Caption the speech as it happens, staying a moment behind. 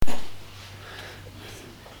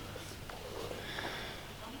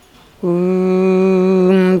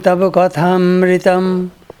Tava kathamritam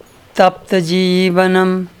tapta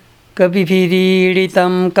jivanam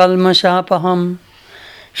kabipiriditam kalmashapaham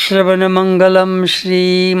Shravana mangalam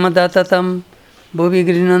Shri Madatatam Bhuvi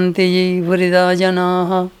grinanti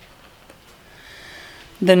Varidajanaha.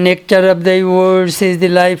 The nectar of thy words is the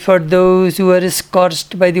life for those who are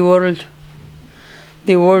scorched by the world.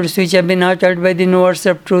 The words which have been uttered by the knowers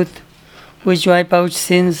of truth, which wipe out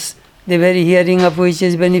sins, the very hearing of which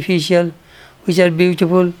is beneficial, which are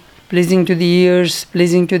beautiful, pleasing to the ears,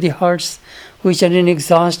 pleasing to the hearts, which are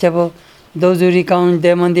inexhaustible. Those who recount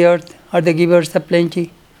them on the earth are the givers of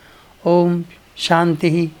plenty. Om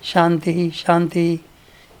Shanti, Shanti, Shanti.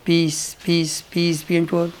 Peace, peace, peace be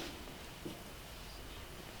unto all.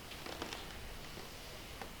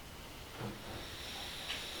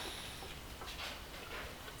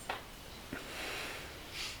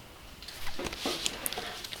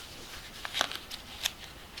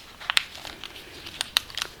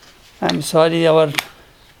 I'm sorry,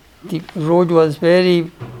 the road was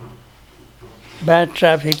very bad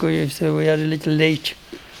traffic, so we are a little late.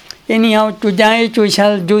 Anyhow, tonight we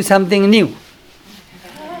shall do something new.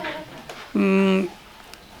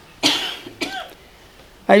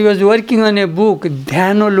 I was working on a book,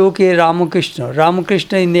 Dhyano Loke Ramakrishna,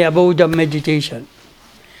 Ramakrishna in the Abode of Meditation.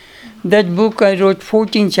 That book I wrote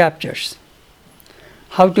 14 chapters.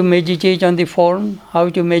 How to meditate on the form, how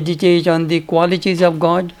to meditate on the qualities of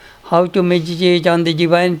God, how to meditate on the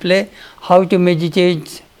divine play, how to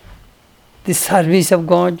meditate the service of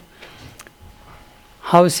God,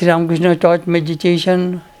 how Sri Ramakrishna taught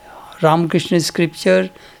meditation, Ramakrishna scripture.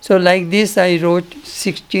 So like this I wrote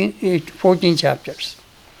 14 chapters.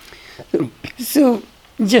 So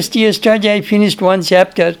just yesterday I finished one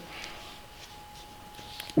chapter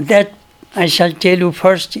that I shall tell you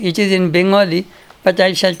first. It is in Bengali, but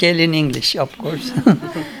I shall tell in English, of course.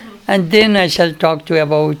 And then I shall talk to you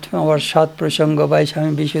about our Shat Prasanga by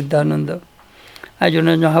Swami Vishuddhananda. I do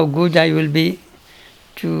not know how good I will be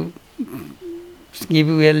to give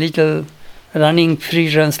you a little running free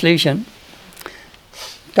translation.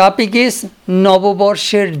 Topic is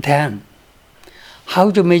Navabarsher Dhyan.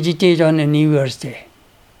 How to meditate on a New Year's Day.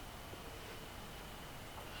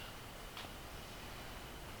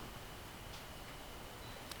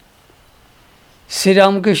 Sri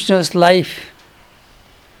Ramakrishna's life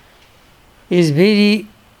is very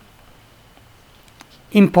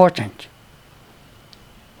important.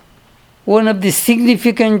 One of the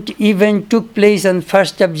significant events took place on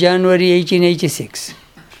 1st of January 1886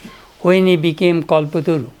 when he became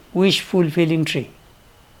Kalpataru, wish-fulfilling tree.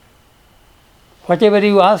 Whatever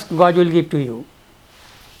you ask, God will give to you.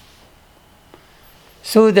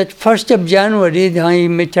 So that 1st of January,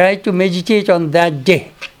 I tried to meditate on that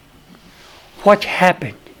day. What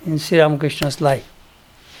happened in Sri Ramakrishna's life?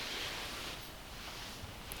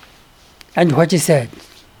 And what he said,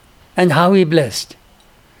 and how he blessed,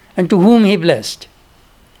 and to whom he blessed.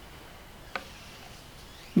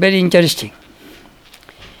 Very interesting.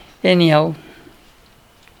 Anyhow,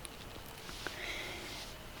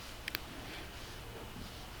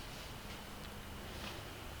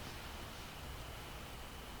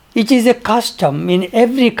 it is a custom in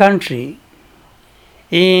every country,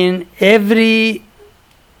 in every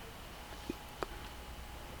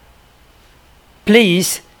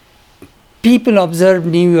place, people observe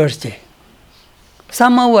New Year's Day,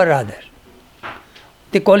 somehow or other.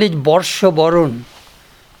 They call it Barsha Baron.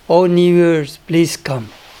 Oh, New Year's, please come.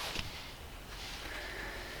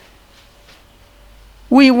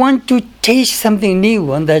 We want to taste something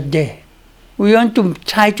new on that day. We want to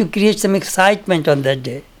try to create some excitement on that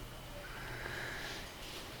day.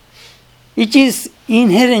 It is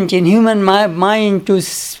inherent in human mind to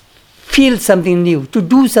feel something new, to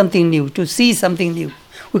do something new, to see something new.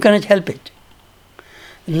 We cannot help it.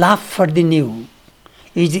 Love for the new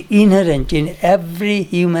is inherent in every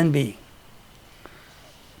human being.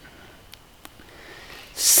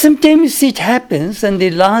 Sometimes it happens on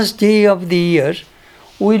the last day of the year,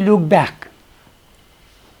 we look back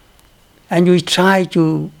and we try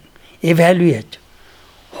to evaluate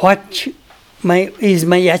what is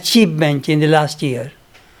my achievement in the last year.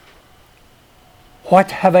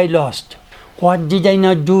 What have I lost? What did I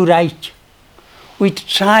not do right? We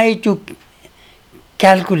try to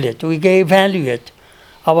calculate, we evaluate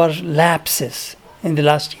our lapses in the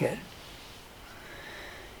last year.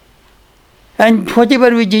 And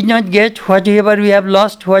whatever we did not get, whatever we have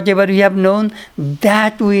lost, whatever we have known,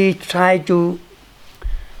 that we try to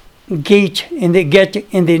get in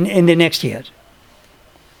the next year.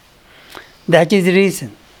 That is the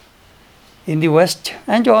reason. In the West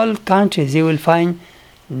and all countries, you will find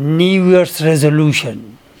New Year's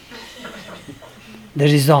resolution. the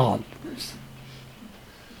resolve.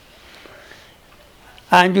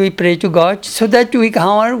 And we pray to God so that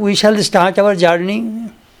we shall start our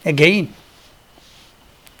journey again.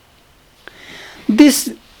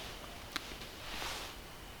 This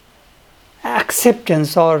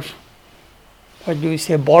acceptance, or what do we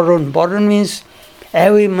say, Boron means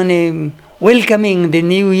welcoming the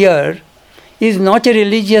new year, is not a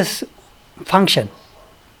religious function.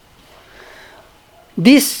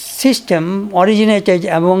 This system originated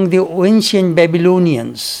among the ancient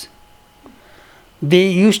Babylonians. They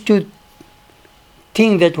used to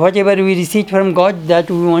think that whatever we receive from God, that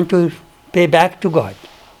we want to pay back to God.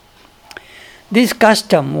 This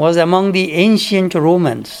custom was among the ancient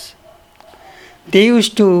Romans. They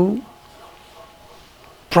used to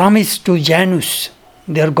promise to Janus,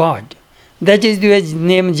 their god. That is the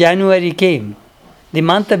name January came. The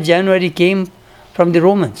month of January came from the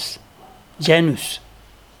Romans, Janus.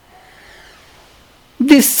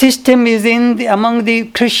 This system is among the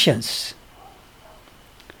Christians.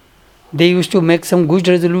 They used to make some good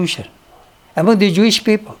resolution. Among the Jewish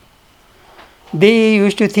people, they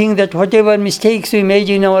used to think that whatever mistakes we made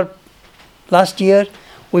in our last year,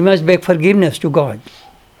 we must beg forgiveness to God.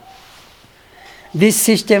 This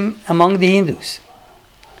system among the Hindus,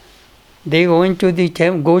 they go to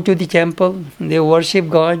the temple, they worship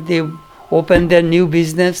God, they open their new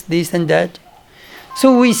business, this and that.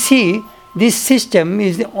 So we see this system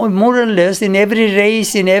is more or less in every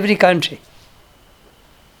race, in every country.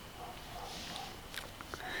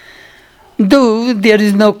 Though there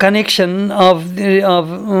is no connection of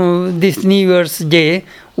this New Year's Day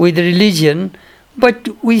with religion, but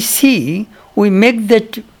we make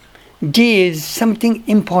that day is something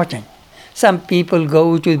important. Some people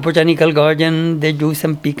go to the botanical garden, they do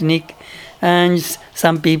some picnic, and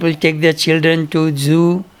some people take their children to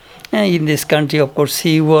zoo. In this country, of course,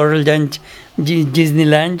 SeaWorld and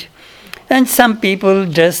Disneyland. And some people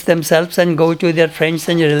dress themselves and go to their friends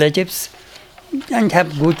and relatives and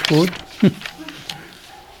have good food.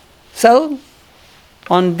 So,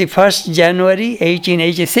 on the 1st January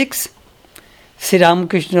 1886, Sri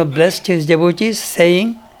Ramakrishna blessed his devotees,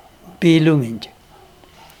 saying, "Be illumined."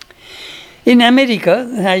 In America,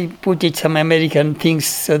 I put it some American things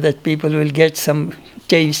so that people will get some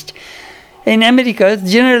taste. In America,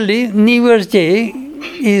 generally, New Year's Day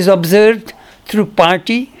is observed through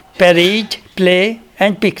party, parade, play,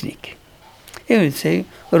 and picnic. You will say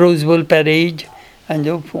Rose Bowl parade and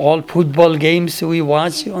all football games we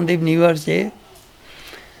watch on the New Year's Day,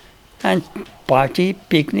 and party,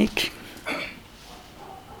 picnic.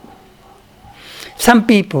 Some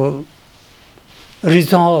people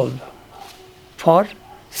resolve for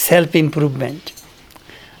self-improvement.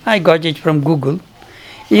 I got it from Google.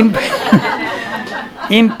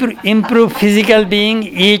 Improve physical being,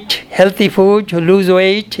 eat healthy food, lose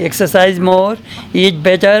weight, exercise more, eat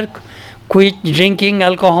better, quit drinking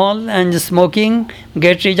alcohol and smoking,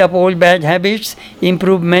 get rid of old bad habits,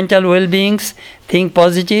 improve mental well-being, think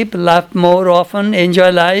positive, laugh more often, enjoy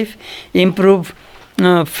life, improve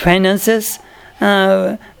finances,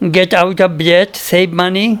 get out of debt, save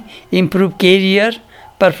money, improve career,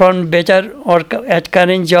 perform better at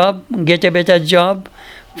current job, get a better job.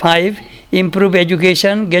 5. Improve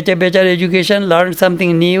education, get a better education, learn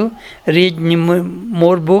something new, read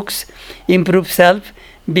more books, improve self,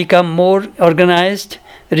 become more organized,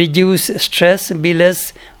 reduce stress, be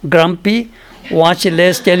less grumpy, watch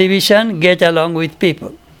less television, get along with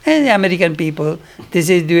people. And the American people, this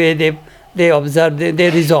is the way they observe, they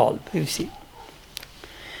resolve, you see.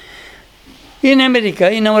 In America,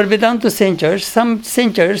 in our Vedanta centers, some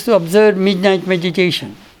centers observe midnight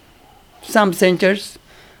meditation. Some centers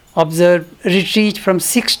observe retreat from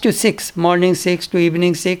 6 to 6, morning 6 to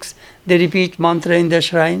evening 6. They repeat mantra in the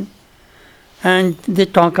shrine. And they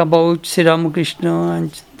talk about Sri Ramakrishna,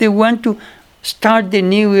 and they want to start the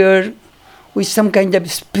new year with some kind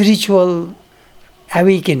of spiritual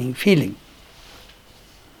awakening, feeling.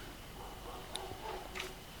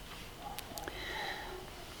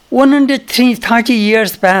 $130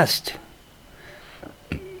 years passed,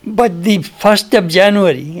 but the 1st of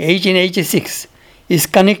January 1886 is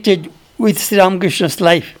connected with Sri Ramakrishna's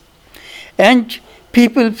life. And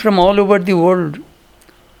people from all over the world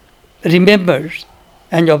remember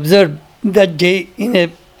and observe that day in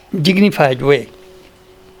a dignified way.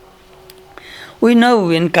 We know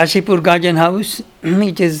in Kashipur Garden House,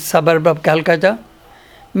 it is a suburb of Calcutta,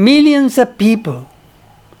 millions of people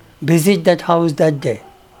visit that house that day.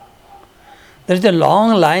 There is a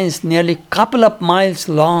long lines, nearly couple of miles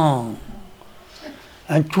long.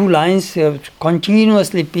 And 2 lines,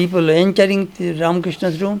 continuously people entering the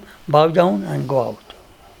Ramakrishna's room, bow down and go out.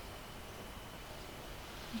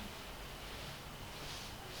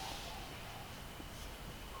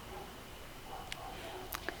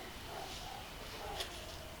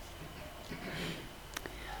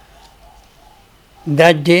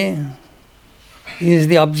 That day is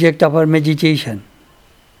the object of our meditation.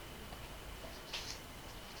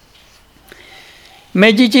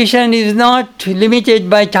 Meditation is not limited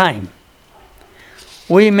by time.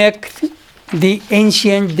 We make the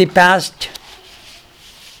ancient, the past.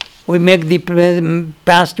 We make the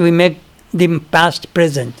past. We make the past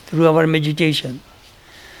present through our meditation.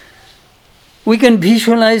 We can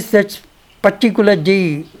visualize that particular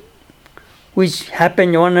day which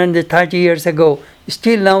happened 130 years ago.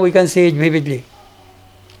 Still now we can see it vividly.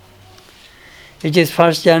 It is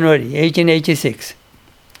 1st January 1886.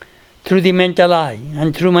 Through the mental eye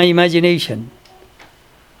and through my imagination,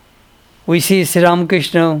 we see Sri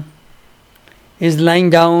Ramakrishna is lying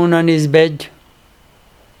down on his bed.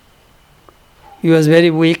 He was very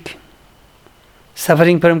weak,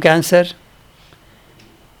 suffering from cancer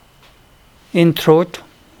in throat.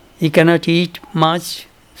 He cannot eat much,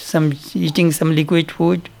 eating some liquid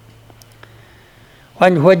food.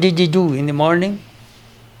 And what did he do in the morning?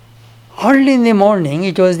 Early in the morning,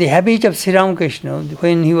 it was the habit of Sri Ramakrishna,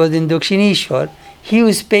 when he was in Dakshineshwar, he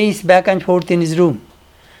would pace back and forth in his room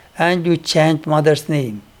and would chant Mother's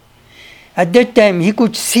name. At that time, he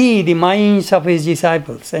could see the minds of his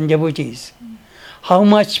disciples and devotees, how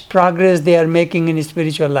much progress they are making in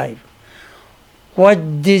spiritual life.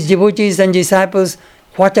 What these devotees and disciples,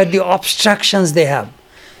 what are the obstructions they have.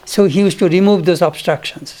 So he used to remove those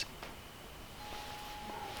obstructions.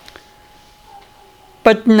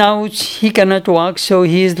 But now he cannot walk, so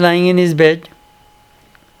he is lying in his bed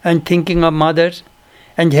and thinking of Mother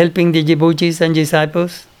and helping the devotees and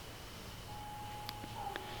disciples.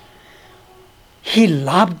 He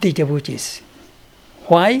loved the devotees.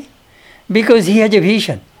 Why? Because he had a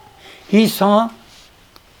vision. He saw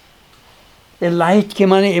a light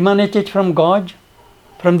emanated from God,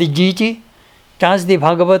 from the deity, touched the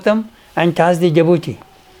Bhagavatam and touched the devotee.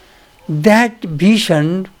 That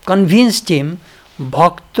vision convinced him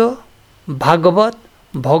Bhakta, Bhagavat,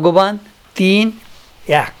 Bhagavan, Teen,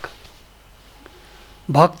 Yak.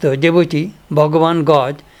 Bhakta, devotee, Bhagavan,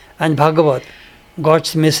 God, and Bhagavat,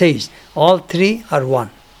 God's message. All three are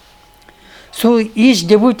one. So each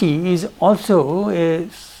devotee is also a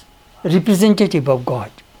representative of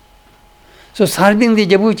God. So serving the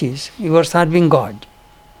devotees, you are serving God.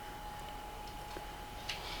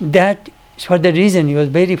 That for the reason he was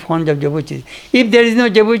very fond of devotees. If there is no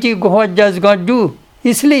devotee, what does God do?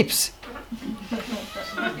 He sleeps.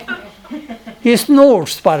 He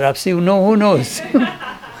snores, perhaps, who knows.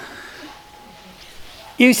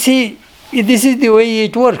 You see, this is the way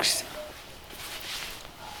it works.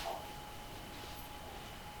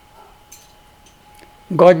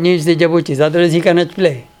 God needs the devotees, otherwise he cannot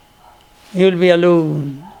play. He will be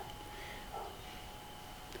alone.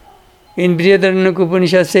 In Vishuddhananda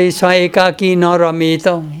Upanishad says, Sa ekaki na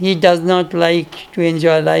rameta. He does not like to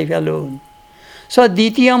enjoy life alone. So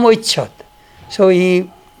ditiyam oichat. So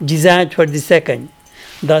he desired for the second.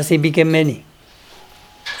 Thus he became many.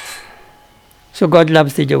 So God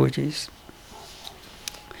loves the devotees.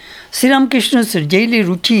 Sri Ramakrishna's daily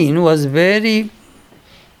routine was very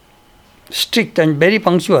strict and very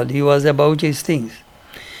punctual. He was about his things.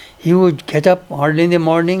 He would get up early in the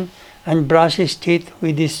morning and brush his teeth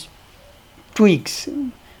with his twigs,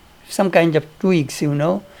 some kind of twigs,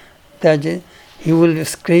 that he will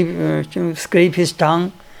scrape his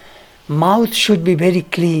tongue. Mouth should be very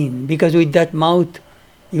clean, because with that mouth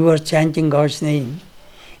you are chanting God's name.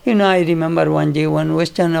 I remember one day one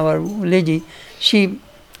Western our lady, she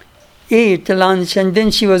ate lunch and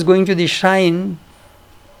then she was going to the shrine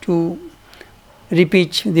to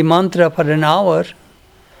repeat the mantra for an hour.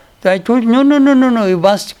 So I told her, no, you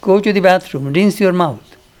must go to the bathroom, rinse your mouth.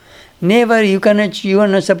 Never, you are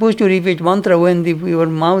not supposed to repeat mantra when your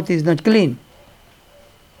mouth is not clean.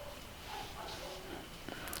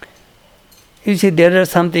 You see, there are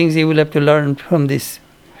some things you will have to learn from this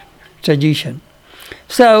tradition.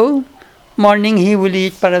 So, morning he will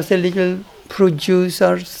eat perhaps a little fruit juice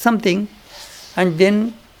or something, and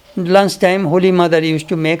then lunchtime Holy Mother used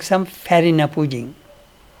to make some farina pudding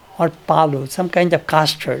or palo, some kind of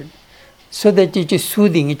custard, so that it is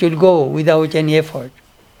soothing, it will go without any effort.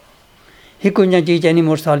 He could not eat any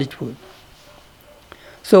more solid food.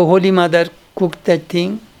 So Holy Mother cooked that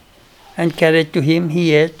thing and carried to him,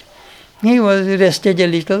 he ate. He was rested a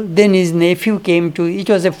little. Then his nephew came to, it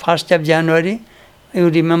was the 1st of January. You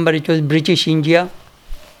remember it was British India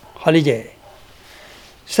holiday.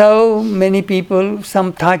 So many people,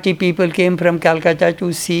 some 30 people came from Calcutta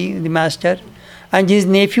to see the master. And his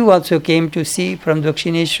nephew also came to see from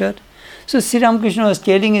Dakshineshwar. So Sri Ramakrishna was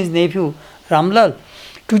telling his nephew, Ramlal,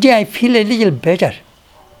 today I feel a little better.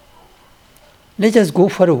 Let us go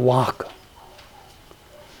for a walk.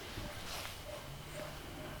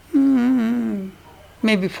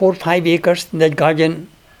 maybe 4 or 5 acres, that garden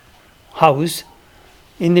house.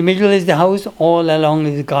 In the middle is the house, all along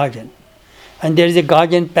is the garden. And there is a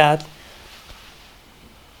garden path.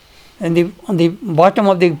 And on the bottom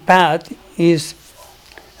of the path is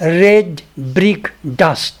red brick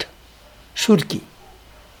dust, shurki,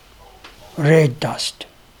 red dust.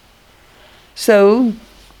 So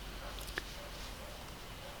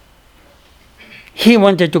he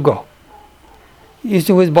wanted to go. His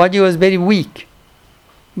body was very weak.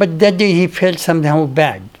 But that day he felt somehow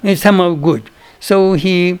bad, somehow good. So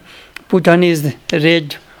he put on his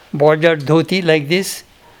red bordered dhoti like this,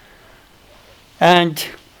 and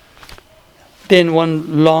then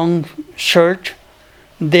one long shirt,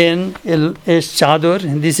 then a chador,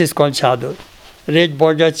 this is called chador, red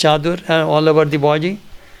bordered chador all over the body.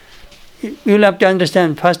 You'll have to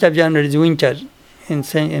understand, 1st of January is winter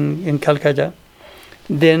in Calcutta.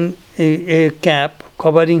 Then a cap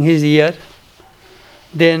covering his ear,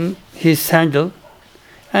 then his sandal,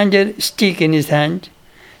 and a stick in his hand.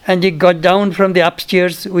 And he got down from the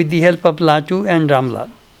upstairs with the help of Latu and Ramlal,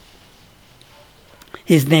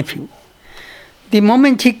 his nephew. The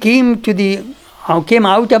moment he came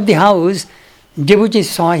out of the house, devotees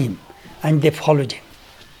saw him and they followed him.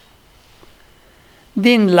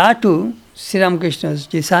 Then Latu, Sri Ramakrishna's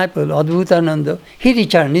disciple, Adbhutananda, he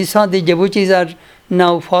returned. He saw the devotees are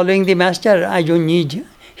now following the master.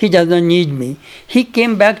 He does not need me. He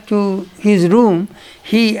came back to his room.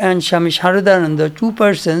 He and Swami Sharadananda, 2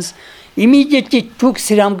 persons, immediately took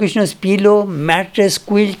Sri Ramakrishna's pillow, mattress,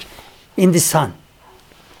 quilt in the sun.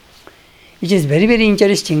 It is very, very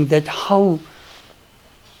interesting that how,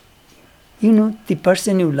 the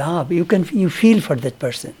person you love, you feel for that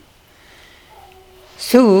person.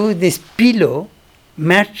 So this pillow,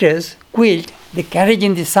 mattress, quilt, they carried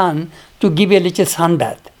in the sun to give a little sun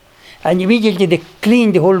bath. And immediately they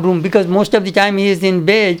cleaned the whole room, because most of the time he is in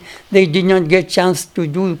bed, they did not get chance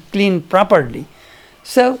to clean properly.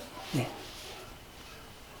 So,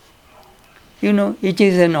 it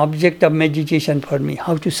is an object of meditation for me,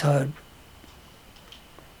 how to serve.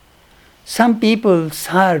 Some people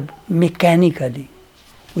serve mechanically,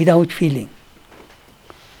 without feeling.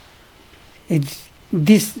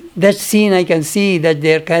 That scene I can see that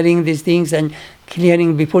they are carrying these things and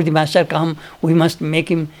clearing before the master come. We must make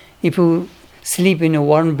him. If you sleep in a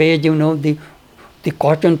warm bed, the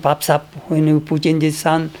cotton pops up when you put in the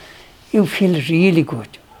sun. You feel really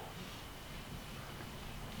good.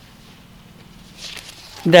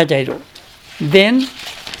 That I wrote. Then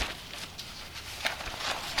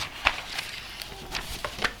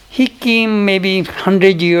he came maybe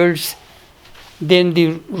 100 years. Then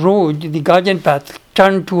the road, the garden path,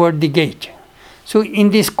 turned toward the gate. So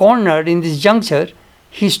in this corner, in this juncture,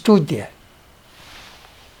 he stood there.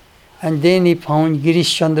 And then he found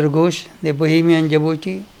Girish Chandra Ghosh, the Bohemian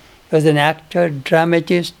devotee. He was an actor,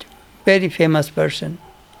 dramatist, very famous person.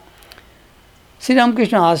 Sri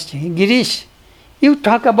Ramakrishna asked him, Girish, you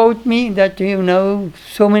talk about me that you know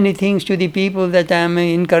so many things to the people, that I am an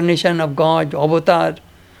incarnation of God, avatar.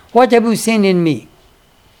 What have you seen in me?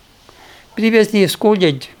 Previously he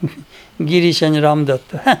scolded Girish and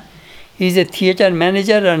Ramdatta. He is a theatre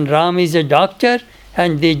manager and Ram is a doctor,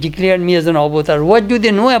 and they declared me as an avatar. What do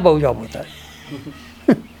they know about avatar?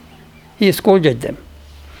 He scolded them.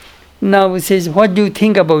 Now he says, what do you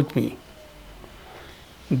think about me?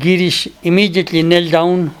 Girish immediately knelt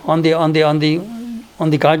down on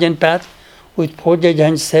the garden path with folded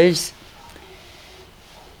hands, says,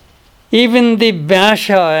 even the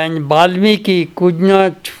Vyasa and Valmiki could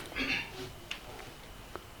not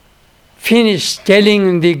finish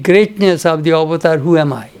telling the greatness of the avatar, who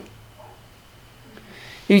am I?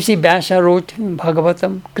 You see, Vyasa wrote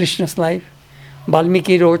Bhagavatam, Krishna's life.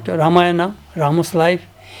 Valmiki wrote Ramayana, Rama's life.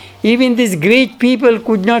 Even these great people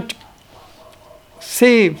could not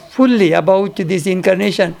say fully about this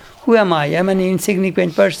incarnation, who am I? I am an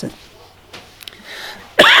insignificant person.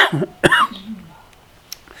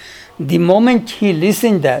 The moment he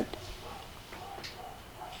listened that,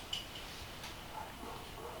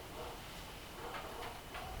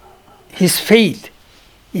 his faith,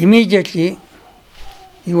 immediately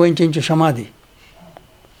he went into samadhi,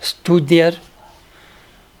 stood there.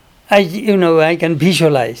 I can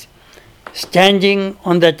visualize standing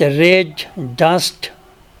on that red dust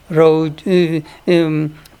road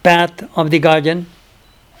path of the garden.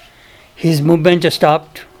 His movement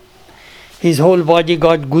stopped. His whole body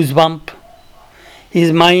got goosebump.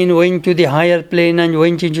 His mind went to the higher plane and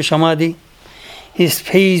went into samadhi. His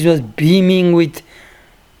face was beaming with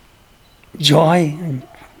joy.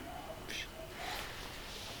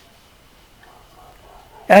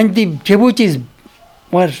 And the devotees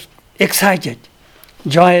were excited.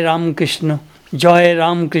 Jai Ram Krishna, Jai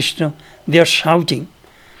Ram Krishna. They are shouting.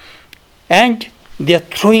 And they are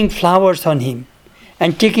throwing flowers on him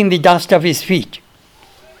and taking the dust of his feet.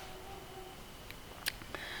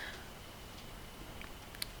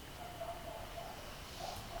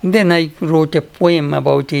 Then I wrote a poem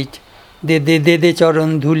about it. দে দে দে দে চরণ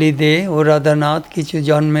ধুলি দে ও রাধানাথ, কিছু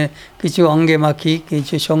জন্মে কিছু অঙ্গে মাখি,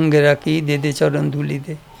 কিছু সঙ্গে রাখি, দে দে চরণ ধুলি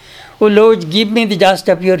দে. O Lord, give me the dust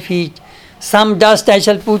of your feet. Some dust I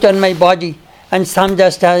shall put on my body, and some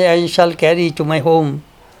dust I shall carry to my home.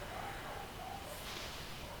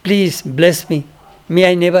 Please bless me. May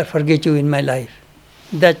I never forget you in my life.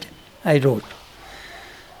 That I wrote.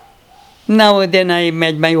 Now then I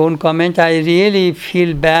made my own comment. I really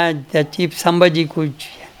feel bad that if somebody could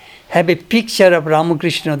have a picture of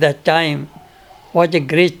Ramakrishna that time, what a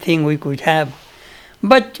great thing we could have.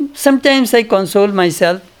 But sometimes I console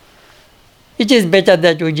myself. It is better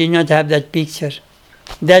that we did not have that picture.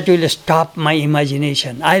 That will stop my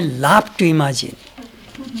imagination. I love to imagine.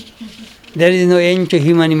 There is no end to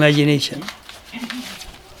human imagination.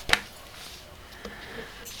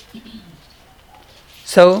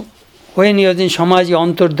 So, when he was in Shamaji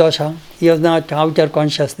Antardasha, he was not outer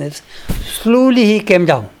consciousness, slowly he came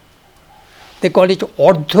down. They call it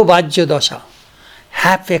Ardhavajya Dasha,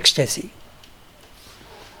 half ecstasy.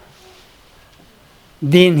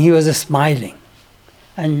 Then he was smiling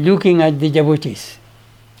and looking at the devotees.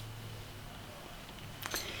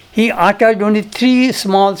 He uttered only 3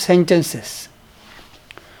 small sentences.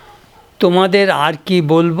 তোমাদের আর কি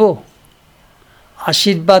বলবো,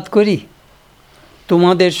 আশীর্বাদ করি,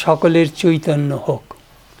 তোমাদের সকলের চৈতন্য হোক.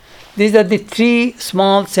 These are the 3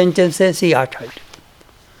 small sentences he uttered.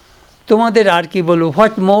 তোমাদের আর কি বলবো,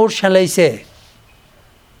 what more shall I say?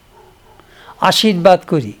 আশীর্বাদ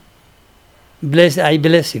করি, I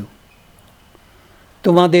bless you.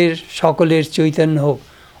 তোমাদের সকলের চৈতন্য হোক,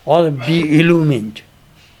 all be illumined,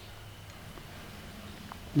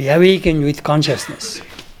 be awakened with consciousness.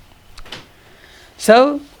 So,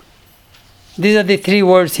 these are the 3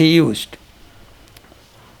 words he used.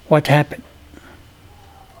 What happened?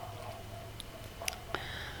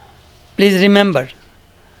 Please remember,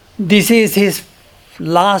 this is his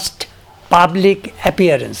last public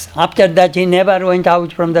appearance. After that, he never went out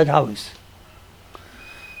from that house.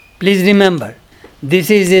 Please remember, this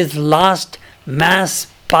is his last mass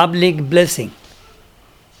public blessing.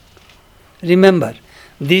 Remember,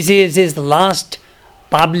 this is his last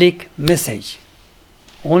public message.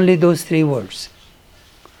 Only those 3 words.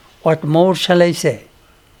 What more shall I say?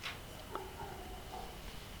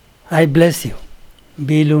 I bless you.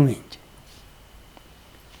 Be illumined.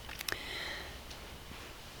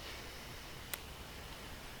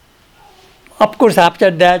 Of course, after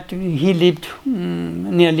that, he lived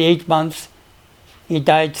nearly 8 months. He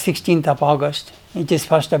died 16th of August. It is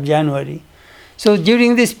 1st of January. So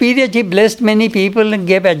during this period, he blessed many people and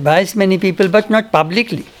gave advice many people, but not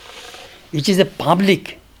publicly. It is a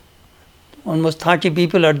public. Almost 30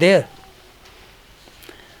 people are there.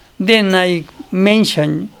 Then I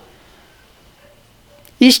mentioned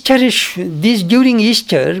Easter. During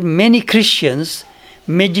Easter, many Christians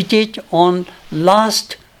meditate on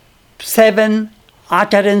last 7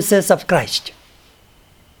 utterances of Christ.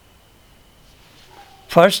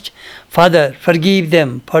 First, Father, forgive them,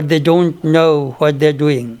 for they don't know what they're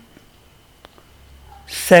doing.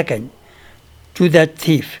 Second, to that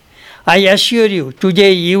thief, I assure you,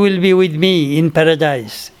 today you will be with me in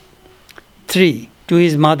paradise. 3, to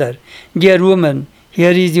his mother, dear woman,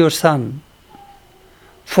 here is your son.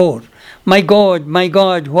 4, my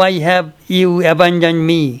God, why have you abandoned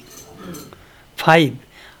me? 5,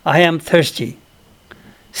 I am thirsty.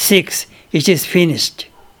 6, it is finished.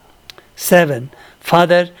 7,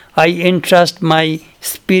 Father, I entrust my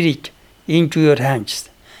spirit into your hands.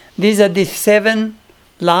 These are the 7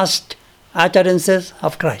 last utterances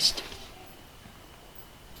of Christ.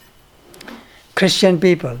 Christian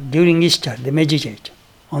people, during Easter, they meditate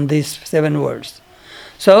on these 7 words.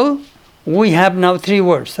 So, we have now 3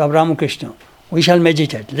 words of Ramakrishna. We shall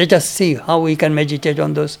meditate. Let us see how we can meditate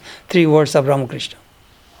on those 3 words of Ramakrishna.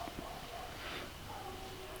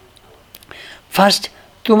 First,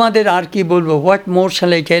 তোমাদের আর কি বলবো, what more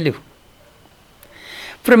shall I tell you?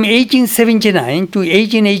 From 1879 to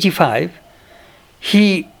 1885, he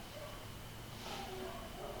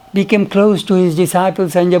became close to his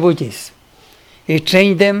disciples and devotees. He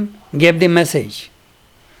trained them, gave them message,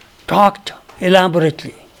 talked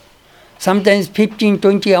elaborately, sometimes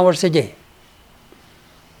 15-20 hours a day.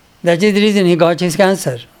 That is the reason he got his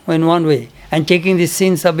cancer in one way, and taking the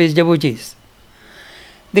sins of his devotees.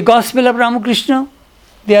 The Gospel of Ramakrishna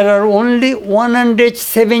there are only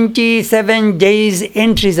 177 days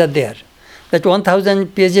entries are there. That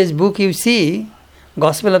 1000 pages book you see,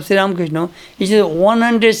 Gospel of Sri Ramakrishna, it is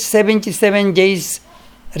 177 days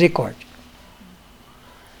record.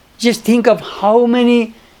 Just think of how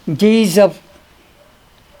many days of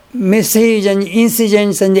message and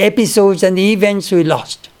incidents and episodes and events we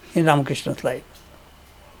lost in Ramakrishna's life.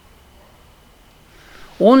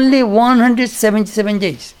 Only 177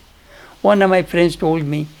 days. One of my friends told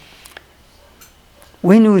me,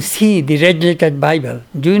 when you see the red lettered Bible,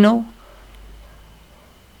 do you know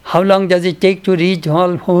how long does it take to read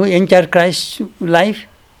whole entire Christ's life?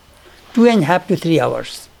 2.5 to 3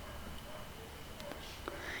 hours.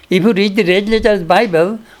 If you read the red letters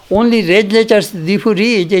Bible, only red letters if you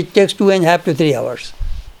read, it takes 2.5 to 3 hours.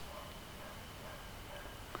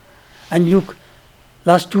 And look,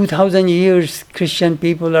 last 2000 years, Christian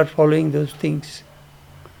people are following those things,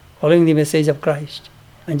 following the message of Christ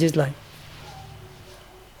and His life.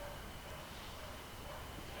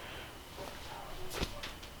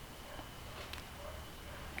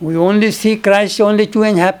 We only see Christ only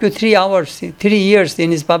 2.5 to 3 hours, 3 years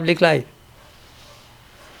in His public life.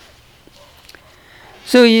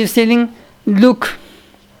 So He is telling, look,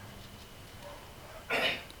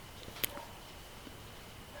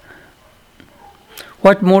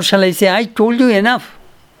 what more shall I say? I told you enough.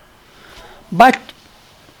 But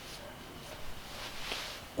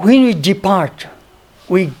when we depart,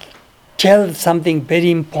 we tell something very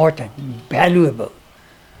important, valuable.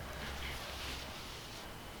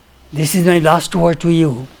 This is my last word to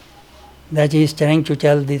you, that He is trying to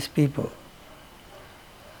tell these people.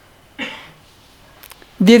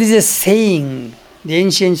 There is a saying, the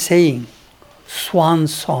ancient saying, swan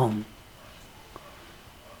song.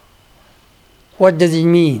 What does it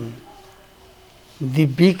mean? The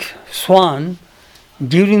big swan, at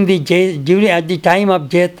the time of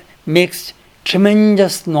death, makes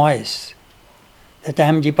tremendous noise that I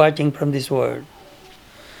am departing from this world.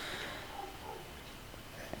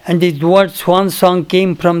 And the word swan song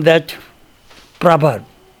came from that proverb.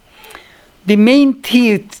 The main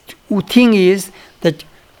thing is that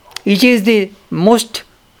it is the most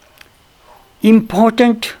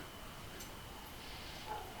important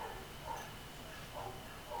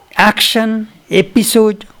action,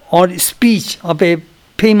 episode or speech of a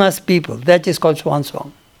famous people. That is called swan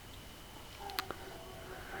song.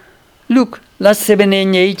 Look, last 7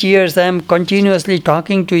 and 8 years I am continuously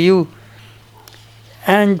talking to you,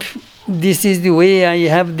 and this is the way I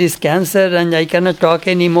have this cancer and I cannot talk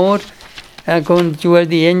anymore. Going toward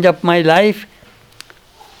the end of my life,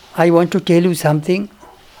 I want to tell you something.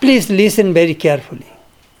 Please listen very carefully.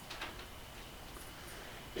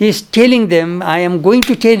 He is telling them, I am going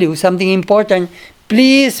to tell you something important.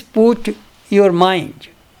 Please put your mind.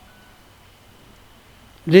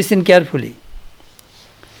 Listen carefully.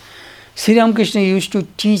 Sri Ramakrishna used to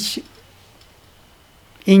teach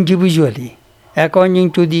individually,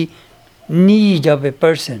 according to the need of a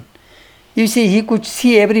person. You see, he could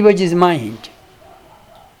see everybody's mind.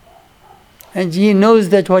 And he knows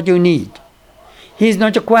that what you need. He is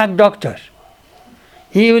not a quack doctor.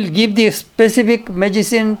 He will give the specific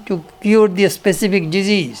medicine to cure the specific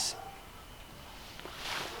disease.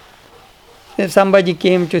 If somebody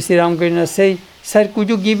came to Sri Ramakrishna and say, Sir, could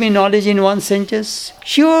you give me knowledge in one sentence?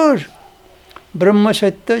 Sure. Brahma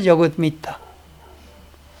Satya Jagat Mithya.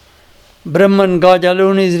 Brahman, God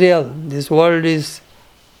alone is real. This world is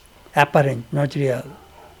apparent, not real.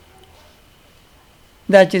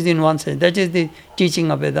 That is in one sense. That is the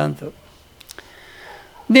teaching of Vedanta.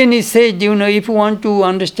 Then he said, if you want to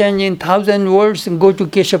understand in 1,000 words, go to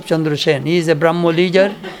Keshav Chandra Sen. He is a Brahmo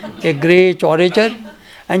leader, a great orator.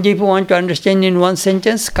 And if you want to understand in one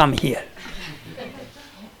sentence, come here.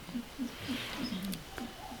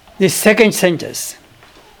 The second sentence.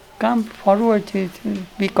 Come forward,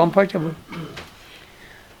 be comfortable.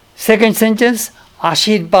 Second sentence,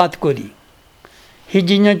 Ashirvad Kori. He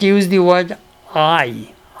did not use the word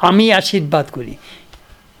I. Ami Ashirvad Kori.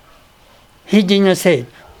 He did not say,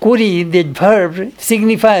 Kori, the verb,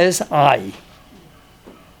 signifies I.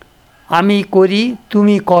 Ami Kori,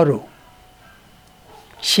 Tumi Koro.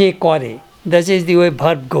 She Kore. That is the way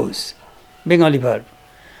verb goes. Bengali verb.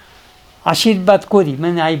 Ashirvad Kori,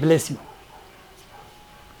 means I bless you.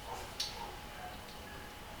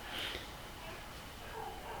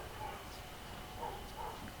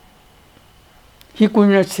 He could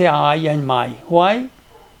not say I and my. Why?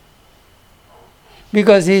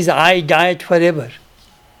 Because his I died forever.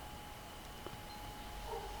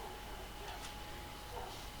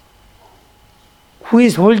 Who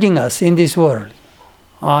is holding us in this world?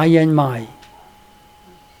 I and my.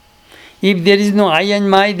 If there is no I and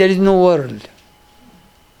my, there is no world.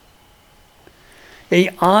 A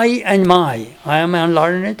I and my, I am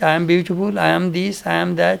unlearned, I am beautiful, I am this, I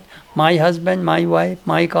am that, my husband, my wife,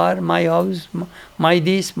 my car, my house, my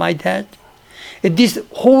this, my that. This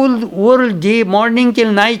whole world, day, morning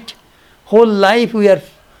till night, whole life we are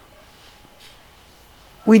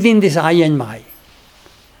within this I and my.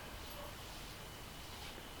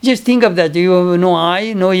 Just think of that. You have no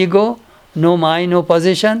I, no ego, no my, no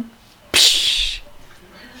possession. Psh,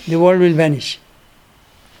 the world will vanish.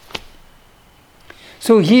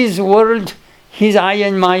 So his world, his I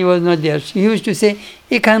and my was not there. He used to say,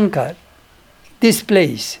 Ekankar, this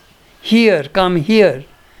place, here, come here.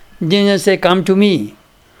 Didn't say, come to me.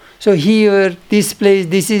 So here, this place,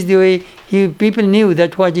 this is the way, people knew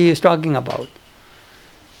that what he is talking about.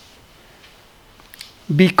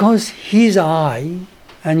 Because his I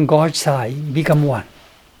and God's I become one.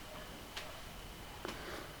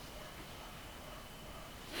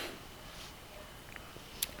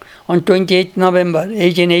 On 28th November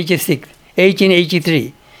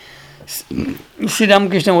 1883, Sri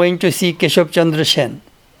Ramakrishna went to see Keshav Chandra Sen.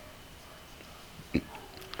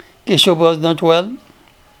 Keshav was not well.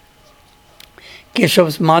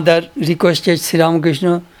 Keshav's mother requested Sri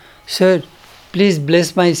Ramakrishna, Sir, please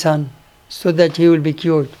bless my son so that he will be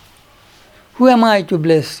cured. Who am I to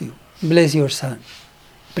bless you? Bless your son.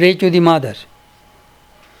 Pray to the mother.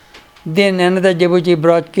 Then another devotee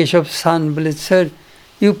brought Keshav's son, bless, Sir,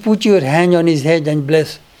 you put your hand on his head and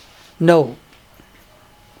bless. No,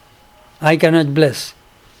 I cannot bless.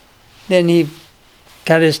 Then he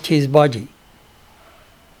caressed his body.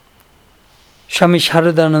 Swami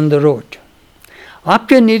Chetanananda wrote,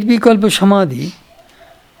 after Nirvikalpa Samadhi,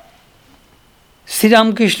 Sri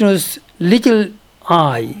Ramakrishna's little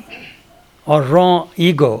I or raw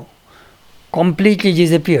ego completely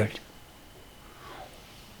disappeared.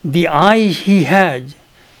 The I he had,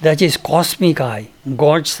 that is cosmic I,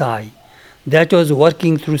 God's I, that was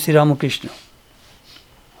working through Sri Ramakrishna.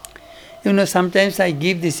 Sometimes I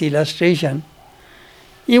give this illustration.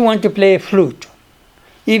 You want to play a flute.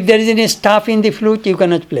 If there is any stuff in the flute, you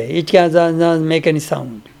cannot play. It doesn't make any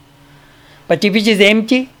sound. But if it is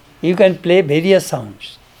empty, you can play various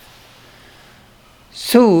sounds.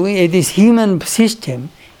 So, in this human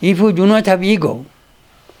system, if you do not have ego,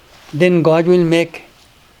 then God will make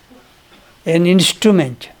an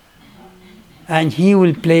instrument and He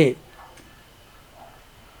will play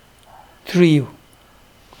through you.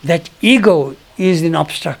 That ego is an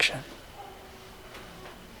obstruction.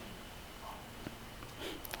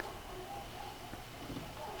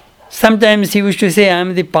 Sometimes he used to say, I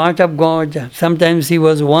am the part of God. Sometimes he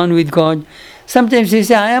was one with God. Sometimes he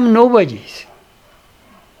said, I am nobody's.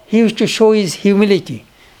 He used to show his humility.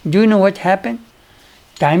 Do you know what happened?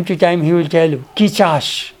 Time to time he will tell you,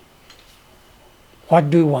 Kichash. What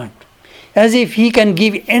do you want? As if he can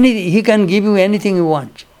give anything, he can give you anything you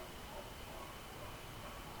want.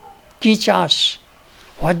 Kichash.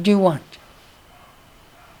 What do you want?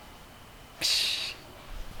 Psh,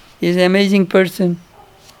 he's an amazing person.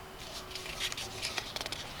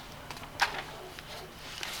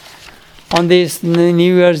 On this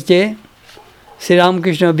New Year's Day, Sri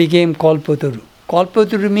Ramakrishna became Kalpataru.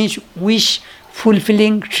 Kalpataru means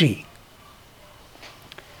wish-fulfilling tree.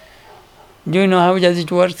 Do you know how does it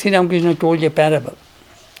work? Sri Ramakrishna told a parable.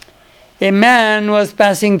 A man was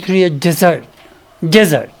passing through a desert.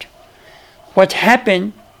 What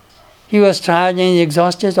happened? He was tired and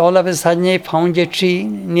exhausted. All of a sudden he found a tree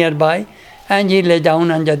nearby and he lay down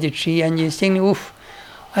under the tree and he's saying, Oof,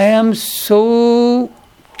 I am so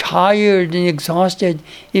tired and exhausted.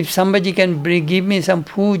 If somebody can give me some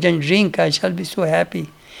food and drink, I shall be so happy.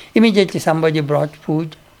 Immediately somebody brought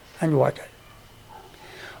food and water.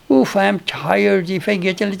 Oof, I am tired. If I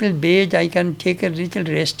get a little bed, I can take a little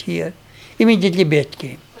rest here. Immediately bed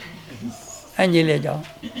came. And he lay down.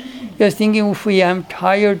 He was thinking, oof, I am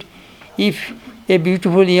tired. If a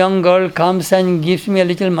beautiful young girl comes and gives me a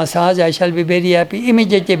little massage, I shall be very happy.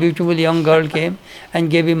 Immediately a beautiful young girl came and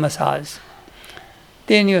gave him massage.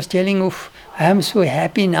 Then he was telling, oof, I am so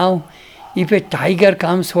happy now. If a tiger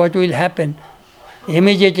comes, what will happen?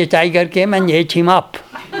 Immediately a tiger came and ate him up.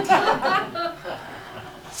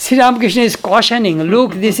 Sri Ramakrishna is cautioning,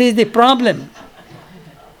 look, this is the problem.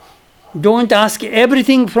 Don't ask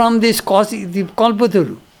everything from this the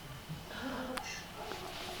Kalpataru.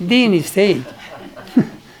 Then he said,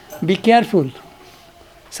 be careful.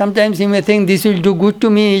 Sometimes you may think this will do good to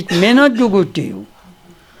me, it may not do good to you.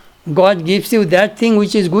 God gives you that thing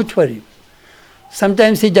which is good for you.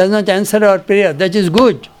 Sometimes He does not answer our prayer, that is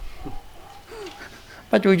good.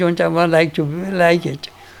 But we don't ever like it.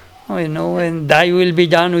 When thy will be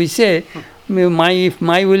done, we say, if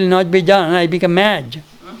my will not be done, I become mad.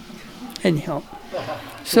 Anyhow.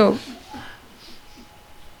 So,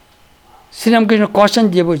 Sri Ramakrishna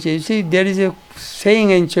cautioned devotees. You see, there is a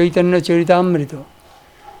saying in Chaitanya Charitamrita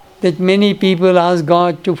that many people ask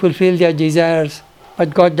God to fulfill their desires,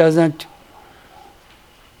 but God does not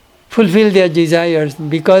fulfill their desires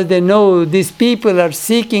because they know these people are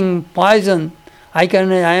seeking poison. I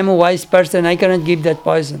am a wise person, I cannot give that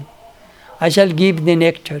poison. I shall give the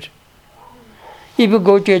nectar. If you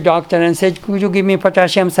go to a doctor and say, could you give me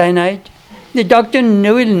potassium cyanide? The doctor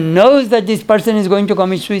knows that this person is going to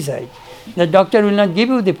commit suicide. The doctor will not give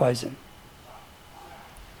you the poison.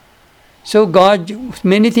 So God,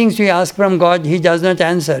 many things we ask from God, He does not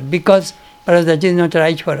answer because perhaps that is not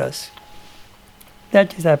right for us.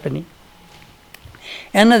 That is happening.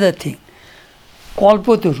 Another thing,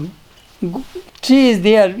 Kalpataru, tree is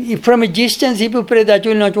there. If from a distance if you pray, that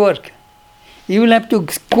will not work. You will have to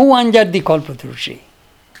go under the Kalpataru tree.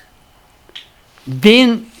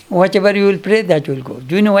 Then whatever you will pray, that will go.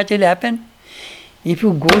 Do you know what will happen? If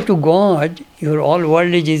you go to God, your all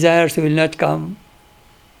worldly desires will not come.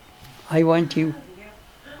 I want you.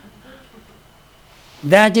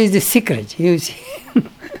 That is the secret, you see.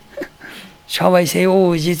 So I say,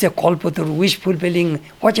 oh, it is a Kalpataru, wish fulfilling.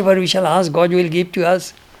 Whatever we shall ask, God will give to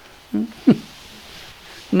us.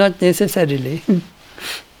 Not necessarily.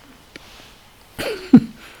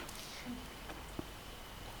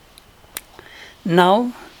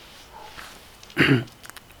 Now,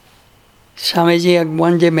 Swamiji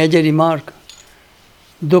one day made a remark.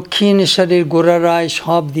 Dakshineswarer Gorarai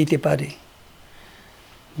sab dite pare.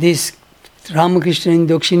 This Ramakrishna in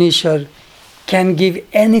Dakshineshwar can give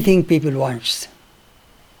anything people wants.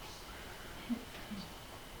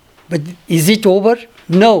 But is it over?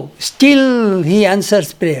 No. Still he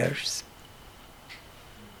answers prayers.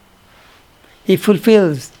 He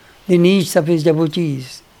fulfills the needs of his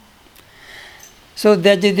devotees. So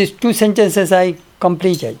that is these two sentences I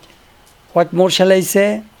completed. What more shall I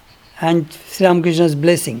say? And Sri Ramakrishna's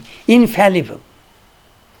blessing. Infallible.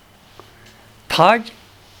 Third,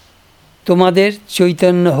 Tomader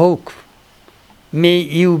Chaitanya Hok. May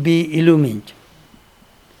you be illumined.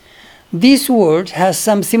 This word has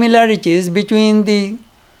some similarities between the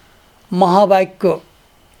Mahavakya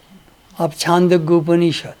of Chandogya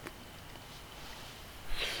Upanishad.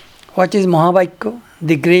 What is Mahavakya?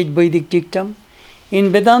 The great Vedic dictum. In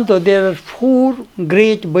Vedanta, there are 4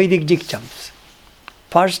 great Vedic dictums.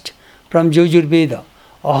 First, from Yajurveda,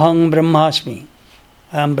 Aham Brahmasmi,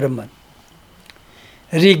 I am Brahman.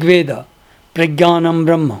 Rig Veda, Prajnanam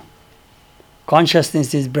Brahma,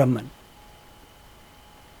 consciousness is Brahman.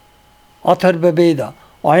 Atharva Veda,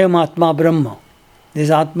 Ayam Atma Brahma, this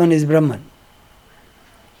Atman is Brahman.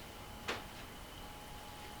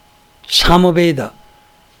 Samaveda,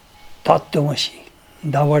 Tattvamasi,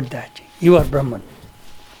 thou art that, you are Brahman.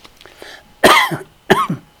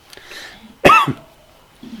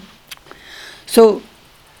 So,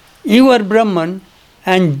 you are Brahman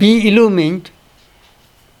and be illumined,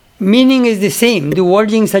 meaning is the same, the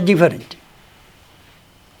wordings are different.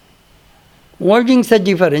 Wordings are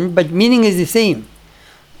different, but meaning is the same.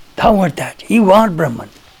 Thou art that, you are Brahman.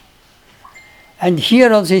 And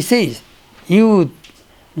here also he says, you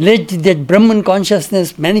let that Brahman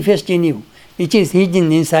consciousness manifest in you, which is hidden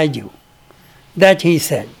inside you. That he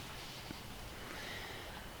said.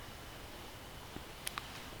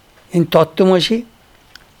 In Tattvamasi,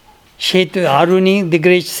 Aruni, the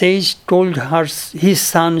great sage, told his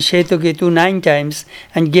son Shetaketu 9 times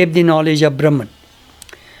and gave the knowledge of Brahman.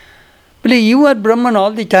 But you are Brahman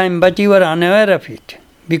all the time, but you are unaware of it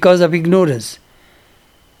because of ignorance.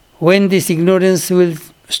 When this ignorance will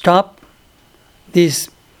stop, this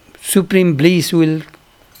supreme bliss will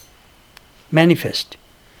manifest.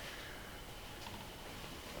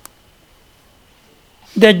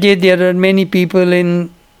 That day there are many people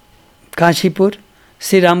in Kashipur.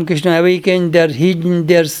 Sri Ramakrishna awakened their hidden,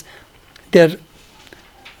 their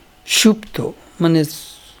shupto,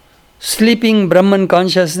 means sleeping Brahman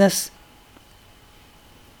consciousness.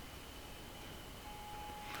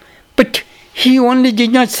 But he only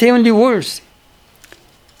did not say only words.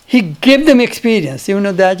 He gave them experience.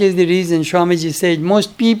 That is the reason Swamiji said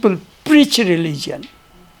most people preach religion.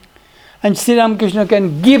 And Sri Ramakrishna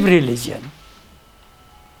can give religion.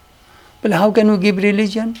 But how can we give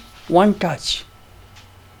religion? One touch,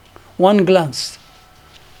 one glance.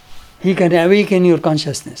 He can awaken your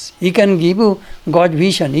consciousness. He can give you God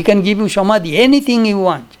vision. He can give you samadhi, anything you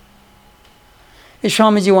want.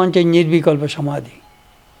 Swamiji wanted nirvikalpa samadhi,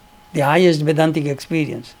 the highest Vedantic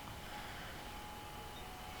experience.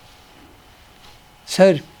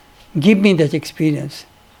 Sir, Give me that experience.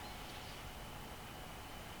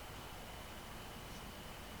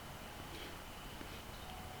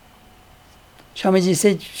 Swamiji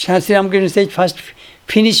said, Sri Ramakrishna said, first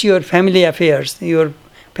finish your family affairs. Your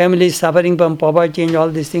family is suffering from poverty and all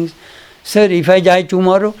these things. Sir, if I die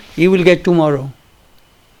tomorrow, you will get tomorrow.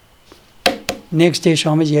 Next day,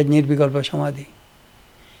 Swamiji had Nirvikalpa Samadhi.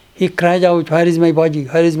 He cried out, where is my body?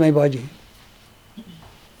 Where is my body?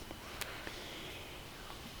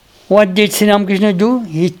 What did Sri Ramakrishna do?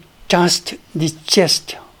 He touched the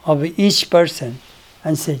chest of each person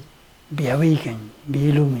and said, be awakened, be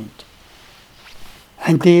illumined.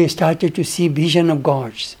 And they started to see vision of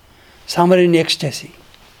gods. Some are in ecstasy.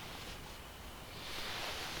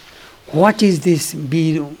 What is this?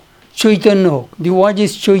 Chaitanya. The word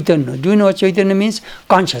is Chaitanya. Do you know what Chaitanya means?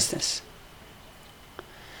 Consciousness.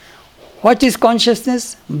 What is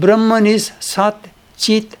consciousness? Brahman is Sat,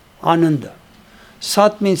 Chit, Ananda.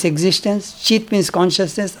 Sat means existence, Chit means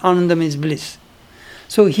consciousness, Ananda means bliss.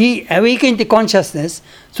 So he awakened the consciousness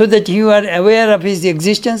so that you are aware of his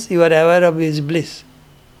existence, you are aware of his bliss.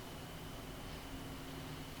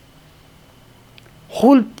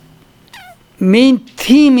 Whole main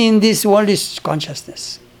theme in this world is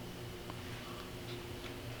consciousness.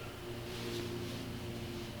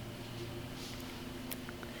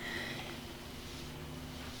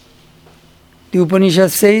 The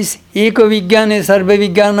Upanishad says, Eko Vijnane Sarva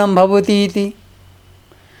Vijnanam Bhavati iti.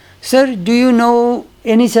 Sir, do you know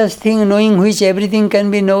any such thing knowing which everything can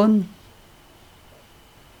be known?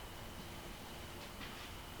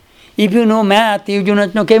 If you know math, you do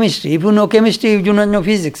not know chemistry. If you know chemistry, you do not know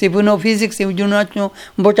physics. If you know physics, you do not know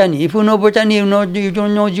botany. If you know botany, you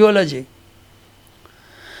don't know geology.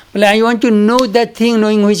 Well, I want to know that thing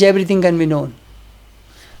knowing which everything can be known.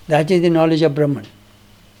 That is the knowledge of Brahman.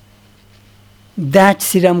 That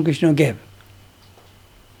Sri Ramakrishna gave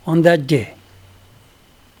on that day.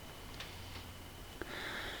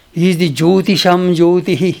 He is the Jyotisham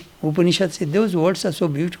Jyotihi. Upanishad said, those words are so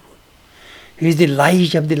beautiful. He is the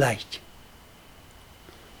light of the light.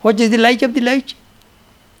 What is the light of the light?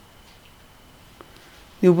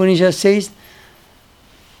 The Upanishad says,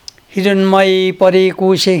 Hiranmaya Pare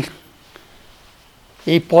Koshe.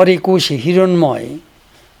 A Pare Koshe, Hiranmaya,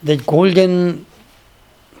 that golden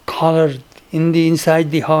color in the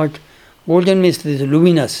inside the heart. Golden means this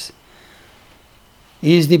luminous.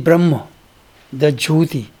 He is the Brahma, the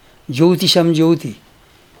Jyoti. Jyotisham Jyoti.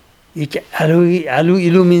 It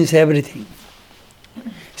illumines everything.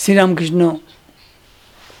 Sri Ramakrishna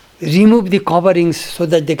removed the coverings so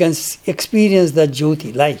that they can experience the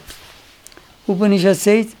Jyoti, light. Upanishad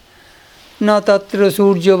says, Na tatra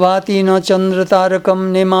surja bhati na chandra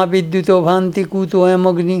tarakam nema vidyuto bhanti kuto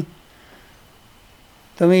amagni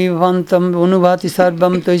tamivantam unubhati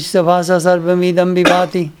sarvam toisya bhasa sarvam idam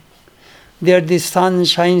vibhati. There the sun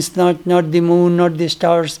shines not the moon, not the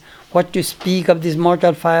stars. What to speak of this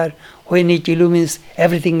mortal fire? When it illumines,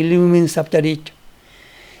 everything illumines after it.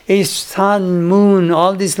 A sun, moon,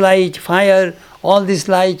 all this light, fire, all this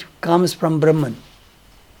light comes from Brahman.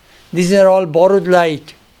 These are all borrowed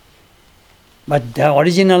light. But the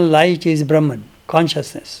original light is Brahman,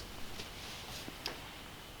 consciousness.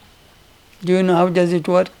 Do you know how does it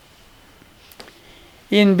work?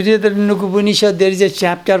 In Vishuddhananda Upanishad, there is a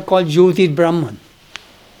chapter called Jyotir Brahman.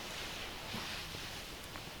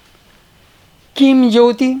 Kim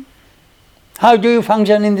Jyoti? How do you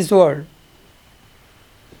function in this world?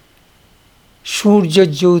 Surya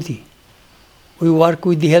Jyoti. We work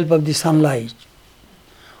with the help of the sunlight.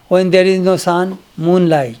 When there is no sun,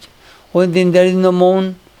 moonlight. When there is no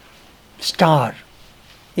moon, star.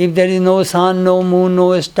 If there is no sun, no moon,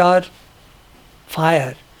 no star,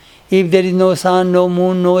 fire. If there is no sun, no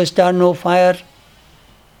moon, no star, no fire.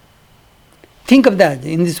 Think of that.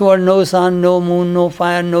 In this world, no sun, no moon, no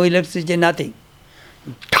fire, no electricity, nothing.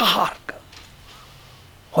 Dark.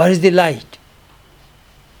 Where is the light?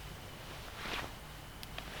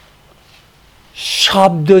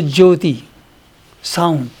 Shabda Jyoti.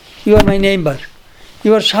 Sound. You are my neighbor.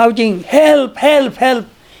 You are shouting, help, help, help.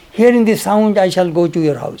 Hearing the sound, I shall go to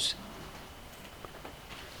your house.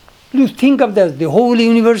 You think of that. The whole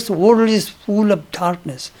universe, the world is full of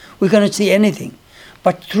darkness. We cannot see anything.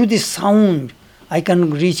 But through the sound, I can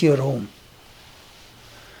reach your home.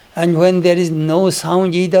 And when there is no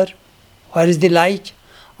sound either, where is the light?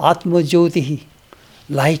 Atma Jyotihi.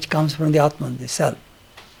 Light comes from the Atman, the self.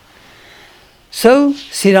 So,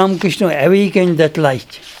 Sri Ramakrishna awakened that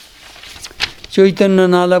light. Chaitanya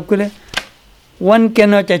Nalapkule, one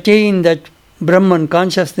cannot attain that Brahman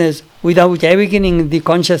consciousness without awakening the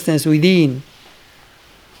consciousness within.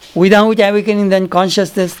 Without awakening that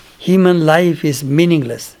consciousness, human life is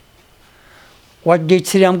meaningless. What did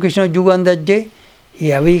Sri Ramakrishna do on that day?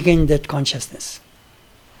 He awakened that consciousness.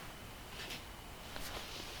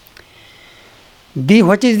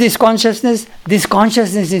 What is this consciousness? This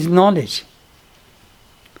consciousness is knowledge.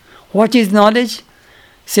 What is knowledge?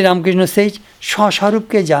 Sri Ramakrishna says, Shasharup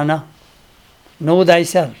ke jana. Know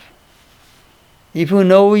thyself. If you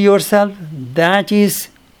know yourself, that is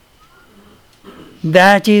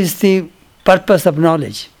the purpose of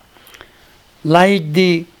knowledge. Light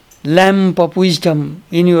the lamp of wisdom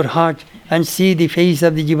in your heart and see the face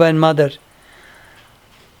of the Divine Mother.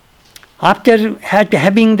 After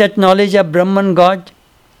having that knowledge of Brahman, God,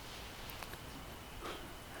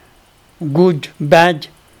 good, bad,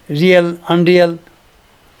 real, unreal,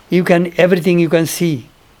 everything you can see.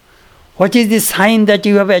 What is the sign that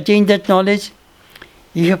you have attained that knowledge?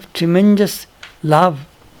 You have tremendous love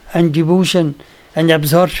and devotion and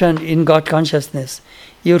absorption in God consciousness.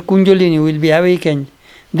 Your Kundalini will be awakened.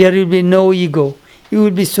 There will be no ego. You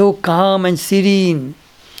will be so calm and serene.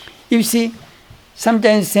 You see,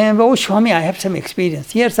 sometimes say, oh Swami, I have some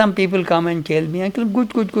experience. Here some people come and tell me, Uncle,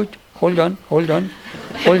 good. Hold on.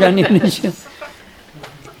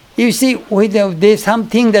 You see, there's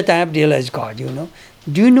something that I have realized, God,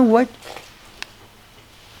 Do you know what?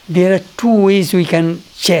 There are two ways we can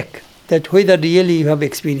check that whether really you have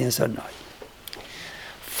experience or not.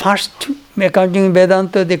 First, according to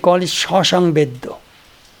Vedanta, they call it Shasang Veddo.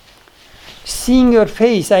 Seeing your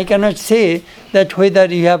face, I cannot say that whether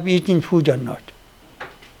you have eaten food or not.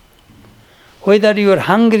 Whether you are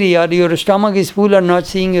hungry or your stomach is full or not,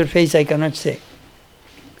 seeing your face, I cannot say.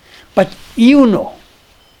 But you know.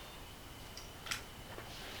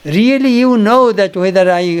 Really you know that whether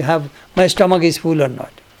my stomach is full or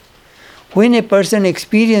not. When a person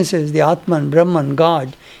experiences the Atman, Brahman,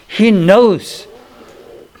 God, he knows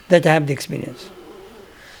that I have the experience.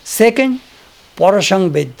 Second, Parashang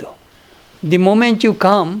Veddo. The moment you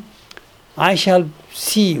come, I shall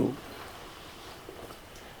see you.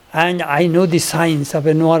 And I know the signs of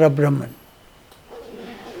a Nwara Brahman.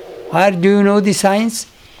 Where do you know the signs?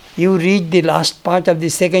 You read the last part of the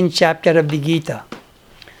 2nd chapter of the Gita.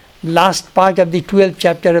 Last part of the 12th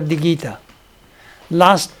chapter of the Gita.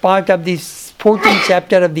 Last part of the 14th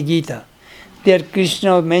chapter of the Gita. There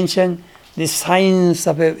Krishna mentioned the signs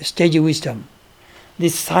of a stage wisdom, the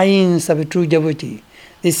signs of a true devotee,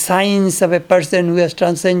 the signs of a person who has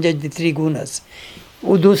transcended the 3 gunas.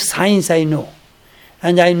 Oh, those signs I know.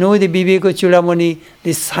 And I know the Viveka Chudamani,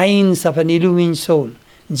 the signs of an illumined soul,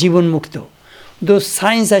 Jivan Mukto. Those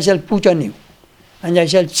signs I shall put on you. And I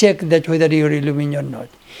shall check that whether you are illumined or not.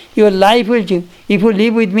 Your life will change. If you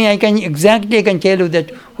live with me, I can tell you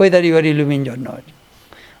that whether you are illumined or not.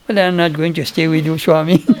 Well, I am not going to stay with you,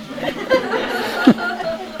 Swami.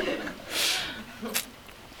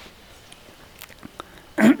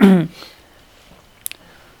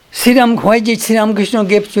 Why did Sri Ramakrishna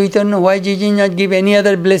give Chaitanya? Why did he not give any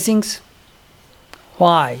other blessings?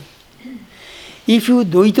 Why? If you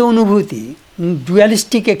Dvaita Anubhuti,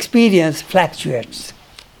 dualistic experience fluctuates.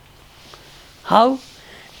 How?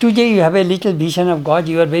 Today you have a little vision of God,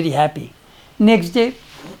 you are very happy. Next day,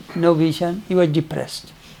 no vision, you are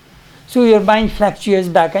depressed. So your mind fluctuates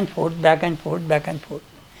back and forth.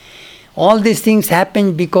 All these things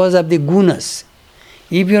happen because of the gunas.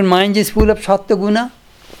 If your mind is full of Sattva guna,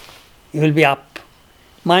 you will be up.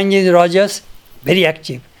 Mind is Rajas, very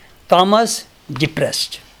active. Tamas,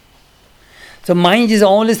 depressed. So mind is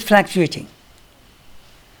always fluctuating.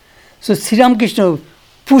 So Sri Ramakrishna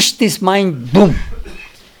pushed this mind, boom.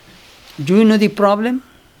 Do you know the problem?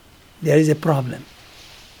 There is a problem.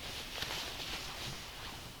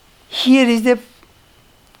 Here is a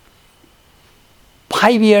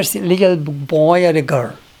 5 years little boy or a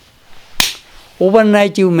girl.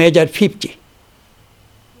 Overnight you measure 50.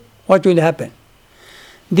 What will happen?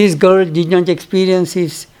 This girl did not experience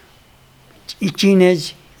his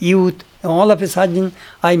teenage, youth, and all of a sudden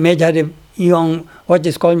I measure a young, what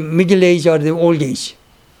is called middle age or the old age.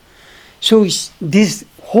 So this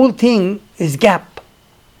whole thing is gap.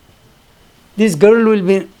 This girl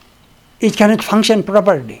it cannot function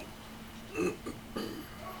properly.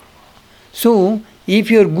 So if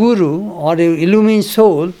your guru or your illumined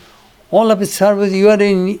soul, all of a sudden you are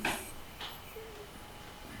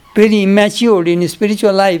very immature in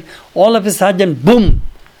spiritual life, all of a sudden, boom,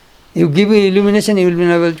 you give you illumination, you will be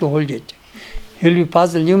unable to hold it. You will be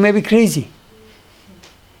puzzled, you may be crazy.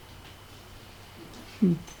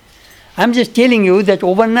 I'm just telling you that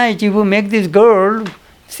overnight, if you make this girl,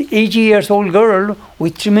 80 years old girl,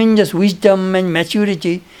 with tremendous wisdom and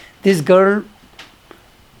maturity, this girl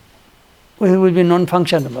will be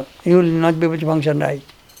non-functionable. You will not be able to function right.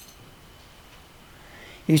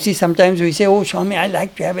 You see, sometimes we say, oh, Swami, I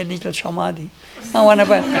like to have a little samadhi. Now,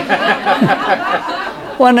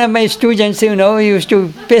 one of my students, he used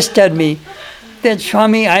to pester me. That,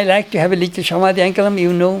 Swami, I like to have a little samadhi.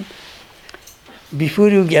 Uncle, before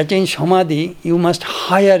you attain samadhi, you must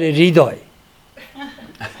hire a Hriday.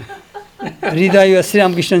 Hriday, your Sri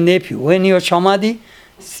Ramakrishna's nephew. When you are samadhi,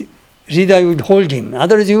 Hriday would hold him.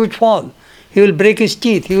 Otherwise, he would fall. He will break his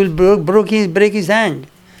teeth. He will break his hand.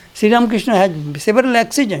 Sri Ramakrishna had several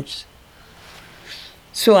accidents.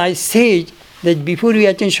 So I said that before you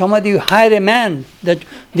attain samadhi, you hire a man, that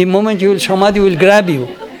the moment you will samadhi will grab you.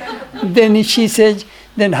 Then she said,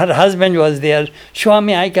 then her husband was there,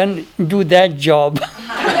 Swami, I can do that job.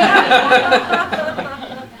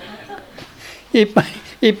 If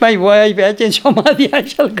my wife attains samadhi, I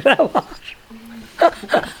shall grab her.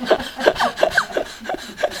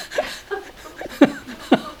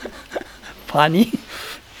 Funny.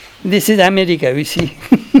 This is America, we see.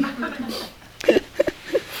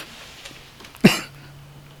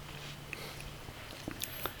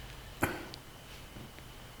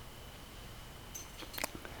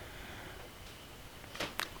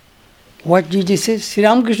 What did he say? Sri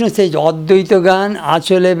Ramakrishna says, Advaita Gan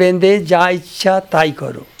Achole Bende Ja Ichha Tai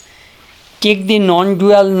Karo. Take the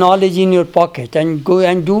non-dual knowledge in your pocket and go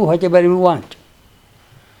and do whatever you want.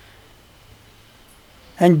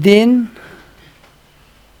 And then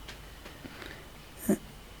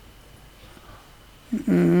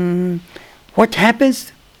what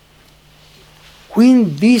happens?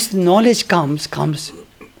 When this knowledge comes,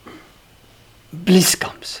 bliss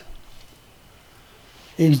comes.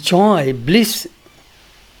 Joy, bliss,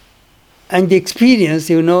 and the experience,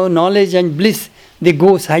 knowledge and bliss, they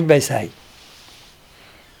go side by side.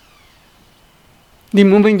 The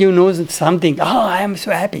moment you know something, I am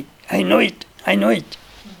so happy, I know it.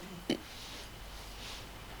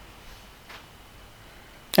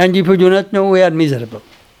 And if you do not know, we are miserable.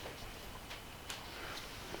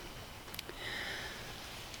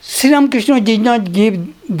 Sri Ramakrishna did not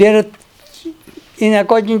give,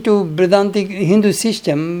 according to Vedantic Hindu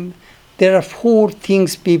system, there are 4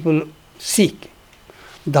 things people seek.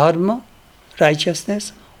 Dharma,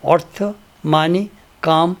 righteousness, artha, money,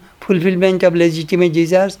 calm, fulfillment of legitimate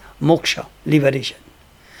desires, moksha, liberation.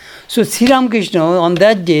 So Sri Ramakrishna on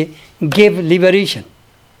that day gave liberation,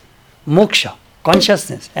 moksha,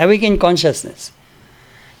 consciousness, awakened consciousness.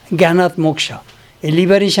 Jnanat moksha. A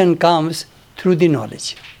liberation comes through the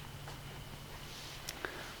knowledge.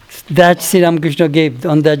 That Sri Ramakrishna gave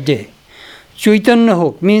on that day. Chaitanya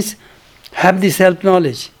Hok means have the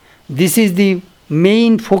self-knowledge. This is the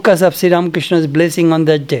main focus of Sri Ramakrishna's blessing on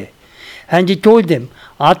that day. And he told them,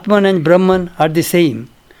 Atman and Brahman are the same.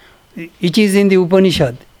 It is in the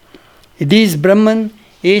Upanishad. This Brahman,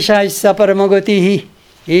 Esha Issa Paramagatihi,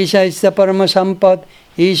 Esha Issa Paramasampad,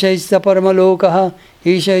 Esha Issa Paramalokaha,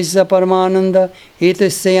 Esha Issa Paramananda,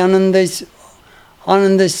 Etasya Ananda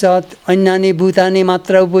Anandasat Anyani Bhutani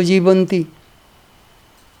Matra Upajivanti.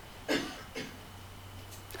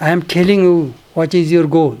 I am telling you what is your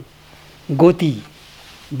goal. Goti.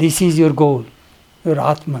 This is your goal. Your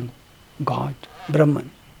Atman, God,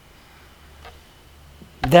 Brahman.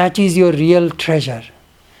 That is your real treasure.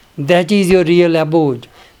 That is your real abode.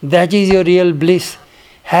 That is your real bliss.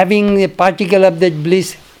 Having a particle of that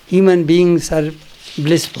bliss, human beings are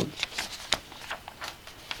blissful.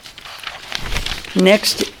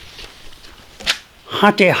 Next,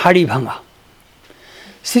 Hate Hari Bhanga.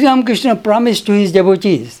 Sri Ramakrishna promised to his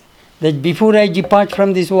devotees that before I depart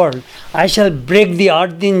from this world, I shall break the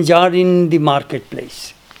earthen jar in the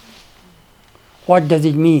marketplace. What does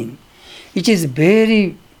it mean? It is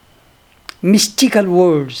very mystical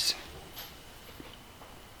words.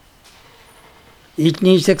 It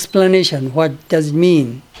needs explanation. What does it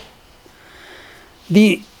mean?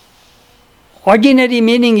 The ordinary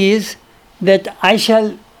meaning is that I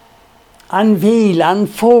shall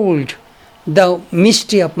unfold the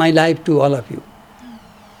mystery of my life to all of you.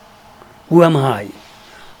 Who am I?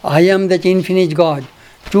 I am that infinite God,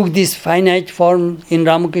 took this finite form in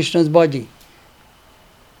Ramakrishna's body.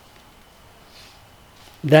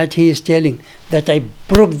 That he is telling, that I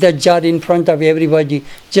broke that jar in front of everybody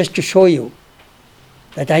just to show you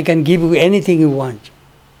that I can give you anything you want.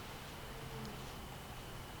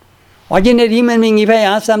 Ordinary human being, if I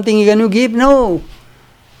ask something, can you give? No.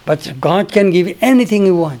 But God can give anything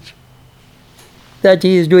you want. That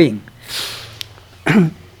he is doing.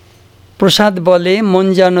 প্রসাদ বলে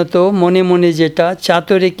মন জানত মনে মনে যেটা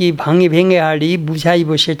চাতরে কি ভাঙে ভেঙে হাড়ি বুঝাইব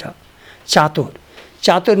সেটা চাতর.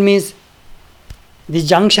 Chatur means the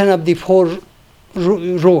junction of the 4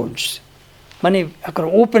 roads. Mane,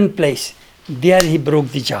 open place. There he broke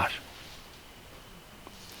the jar.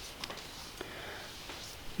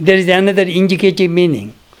 there is another indicative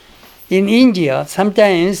meaning. In India,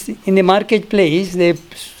 sometimes in the marketplace,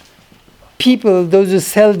 people, those who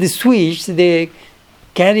sell the sweets, they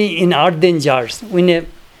carry in earthen jars,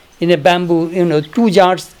 in a bamboo, 2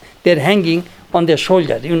 jars they're hanging on their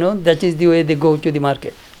shoulder, that is the way they go to the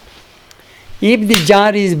market. If the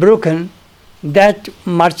jar is broken, that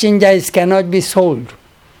merchandise cannot be sold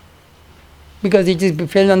because it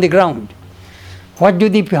fell on the ground. What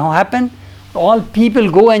happen? All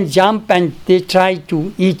people go and jump and they try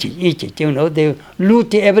to eat it. They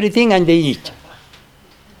loot everything and they eat.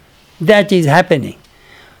 That is happening.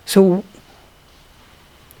 So,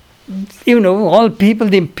 all people,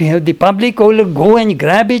 the public will go and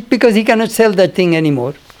grab it because he cannot sell that thing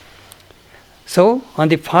anymore. So, on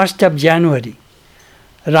the 1st of January,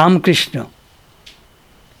 Ramakrishna,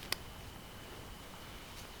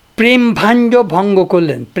 Prem Bhanjo Bhango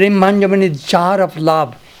Kollen. Prem Bhanjo means jar of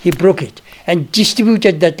love. He broke it and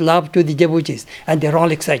distributed that love to the devotees, and they're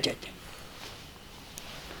all excited.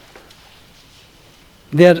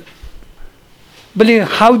 How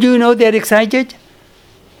do you know they're excited?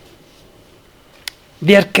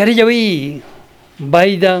 They are carried away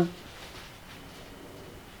by the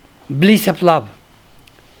bliss of love.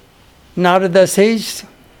 Narada says,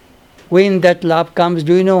 when that love comes,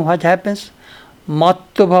 do you know what happens?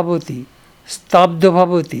 Matto bhavati, stabdha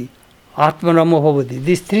bhavati, atmaramo bhavati.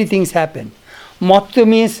 These 3 things happen. Matto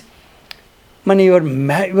means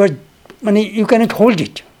you cannot hold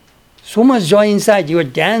it. So much joy inside. You are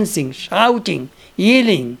dancing, shouting,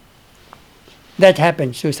 yelling. That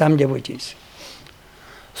happens to some devotees.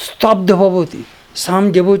 Stabdha bhavati.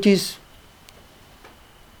 Some devotees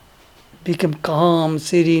become calm,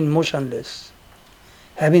 serene, motionless,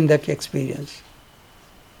 having that experience.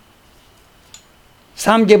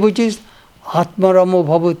 Some devotees, atmaramo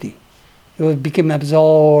bhavati. He became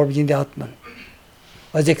absorbed in the Atman,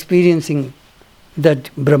 was experiencing that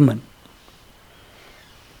Brahman.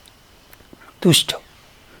 Tushta.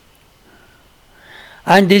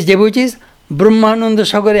 And these devotees, Brahmananda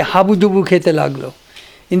Sagare habudubu khete laglo.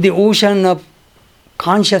 In the ocean of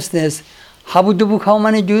consciousness, habudubu khao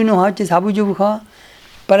mane, do you know what is habudubu khao?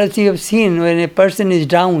 Perhaps you have seen when a person is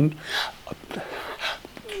drowned,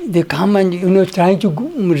 they come and trying to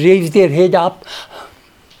raise their head up.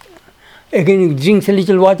 Again drinks a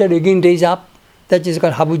little water, again raise up. That is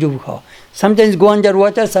called habudubu khao. Sometimes go under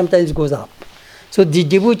water, sometimes goes up. So the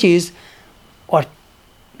devotees are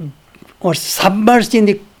submerged in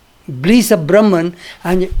the bliss of Brahman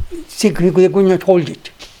and they could not hold it.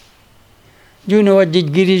 Do you know what did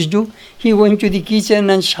Girish do? He went to the kitchen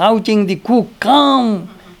and shouting the cook, come,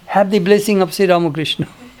 have the blessing of Sri Ramakrishna.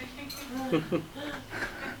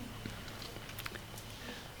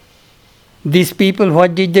 These people,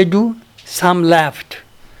 what did they do? Some laughed,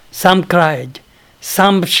 some cried,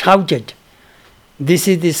 some shouted. This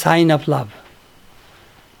is the sign of love.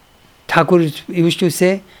 Thakur used to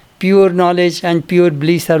say, pure knowledge and pure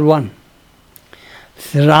bliss are one.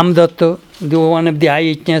 Ram Datta, one of the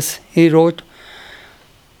eyewitnesses, he wrote,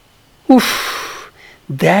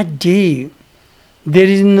 that day there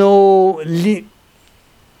is no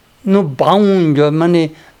bound or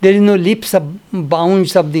money. There is no lips of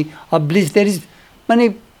bounds of bliss. There is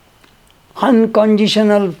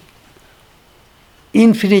unconditional,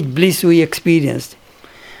 infinite bliss we experienced.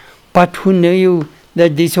 But who knew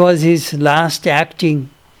that this was his last acting?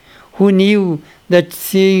 Who knew that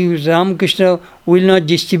Sri Ramakrishna will not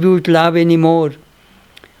distribute love anymore?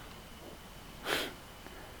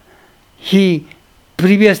 He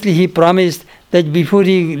promised that before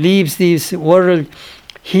he leaves this world,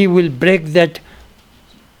 he will break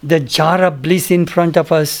the jar of bliss in front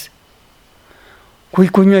of us. We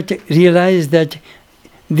could not realize that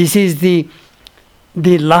this is the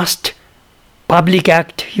last public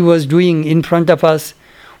act he was doing in front of us.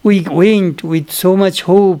 We went with so much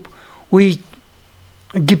hope. We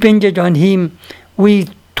depended on him. We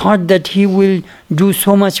thought that he will do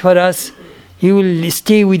so much for us. He will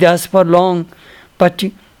stay with us for long. But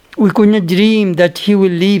we could not dream that he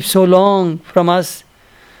will leave so long from us.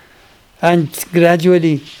 And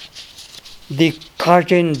gradually, the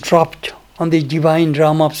curtain dropped on the divine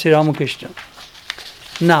drama of Sri Ramakrishna.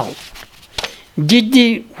 Now,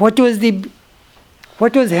 what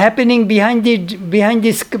was happening behind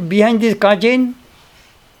this curtain?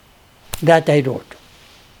 That I wrote.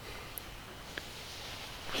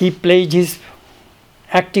 He played his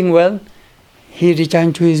acting well. He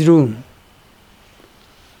returned to his room.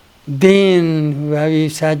 Then, while he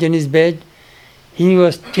sat in his bed, he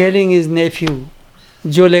was telling his nephew,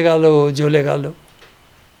 Jole galo, Jole galo.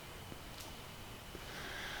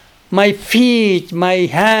 My feet, my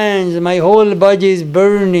hands, my whole body is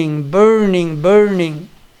burning, burning, burning.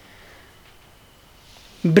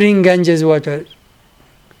 Bring Ganges water.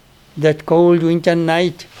 That cold winter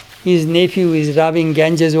night, his nephew is rubbing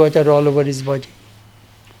Ganges water all over his body.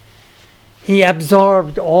 He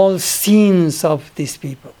absorbed all sins of these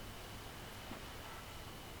people.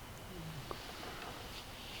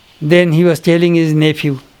 Then he was telling his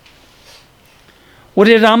nephew, "Ore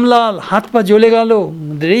Ramlal, hath pa jole galo,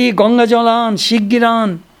 re Ganga jalan,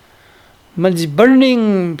 Shigiran,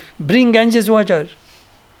 burning, bring Ganges water."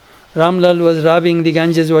 Ramlal was rubbing the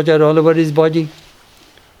Ganges water all over his body.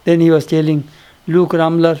 Then he was telling, "Look,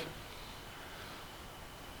 Ramlal,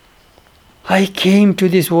 I came to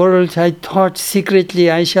this world, I thought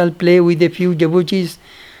secretly I shall play with a few devotees.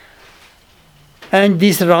 And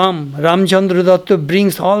this Ramchandra Datta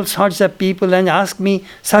brings all sorts of people and ask me,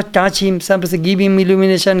 sir, touch him, give him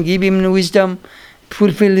illumination, give him wisdom,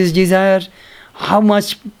 fulfill his desire.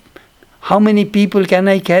 How many people can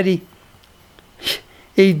I carry?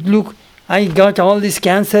 Hey, look, I got all this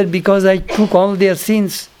cancer because I took all their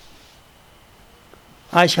sins.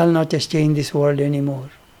 I shall not stay in this world anymore."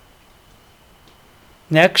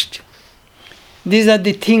 Next, these are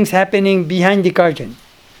the things happening behind the curtain.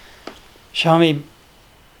 Swami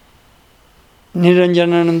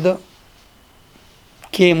Niranjanananda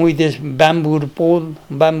came with this bamboo pole,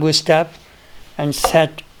 bamboo staff, and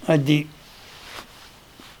sat on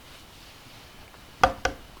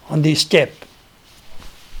the step.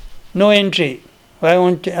 No entry. I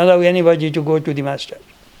won't allow anybody to go to the master.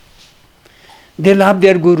 They love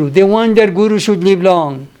their guru. They want their guru should live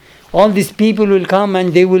long. All these people will come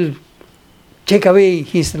and they will take away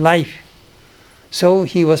his life. So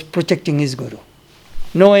he was protecting his guru.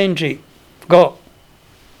 No entry. Go.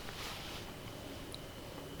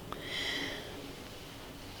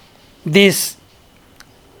 This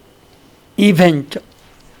event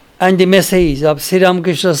and the message of Sri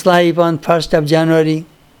Ramakrishna's life on 1st of January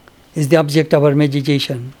is the object of our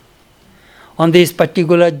meditation. On this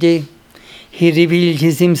particular day, he revealed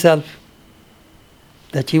himself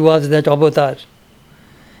that he was that avatar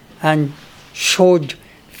and showed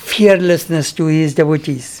fearlessness to his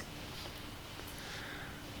devotees.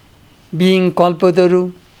 Being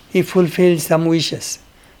Kalpataru, he fulfilled some wishes.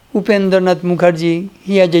 Upendranath Mukherjee,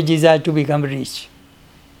 he had a desire to become rich.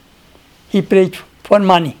 He prayed for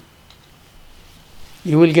money.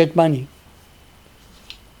 You will get money.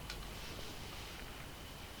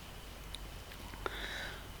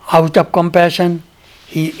 Out of compassion,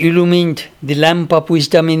 he illumined the lamp of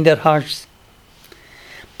wisdom in their hearts.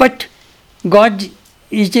 But God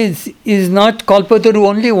is not Kalpataru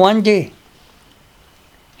only one day.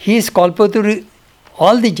 He is Kalpataru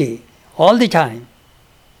all the day, all the time.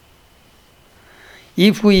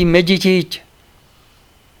 If we meditate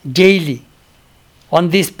daily on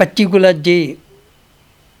this particular day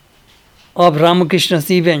of Ramakrishna's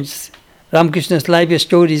events, Ramakrishna's life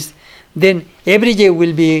stories, then every day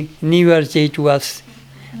will be New Year's Day to us.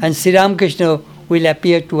 And Sri Ramakrishna will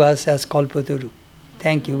appear to us as Kalpataru.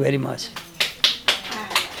 Thank you very much.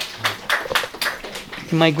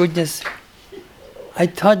 My goodness, I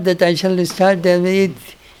thought that I shall start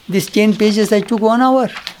with these 10 pages. I took 1 hour.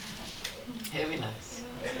 Very nice.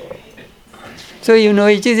 So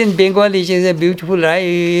it is in Bengali, it is a beautiful,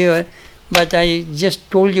 right? But I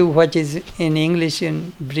just told you what is in English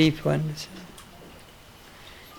in brief ones.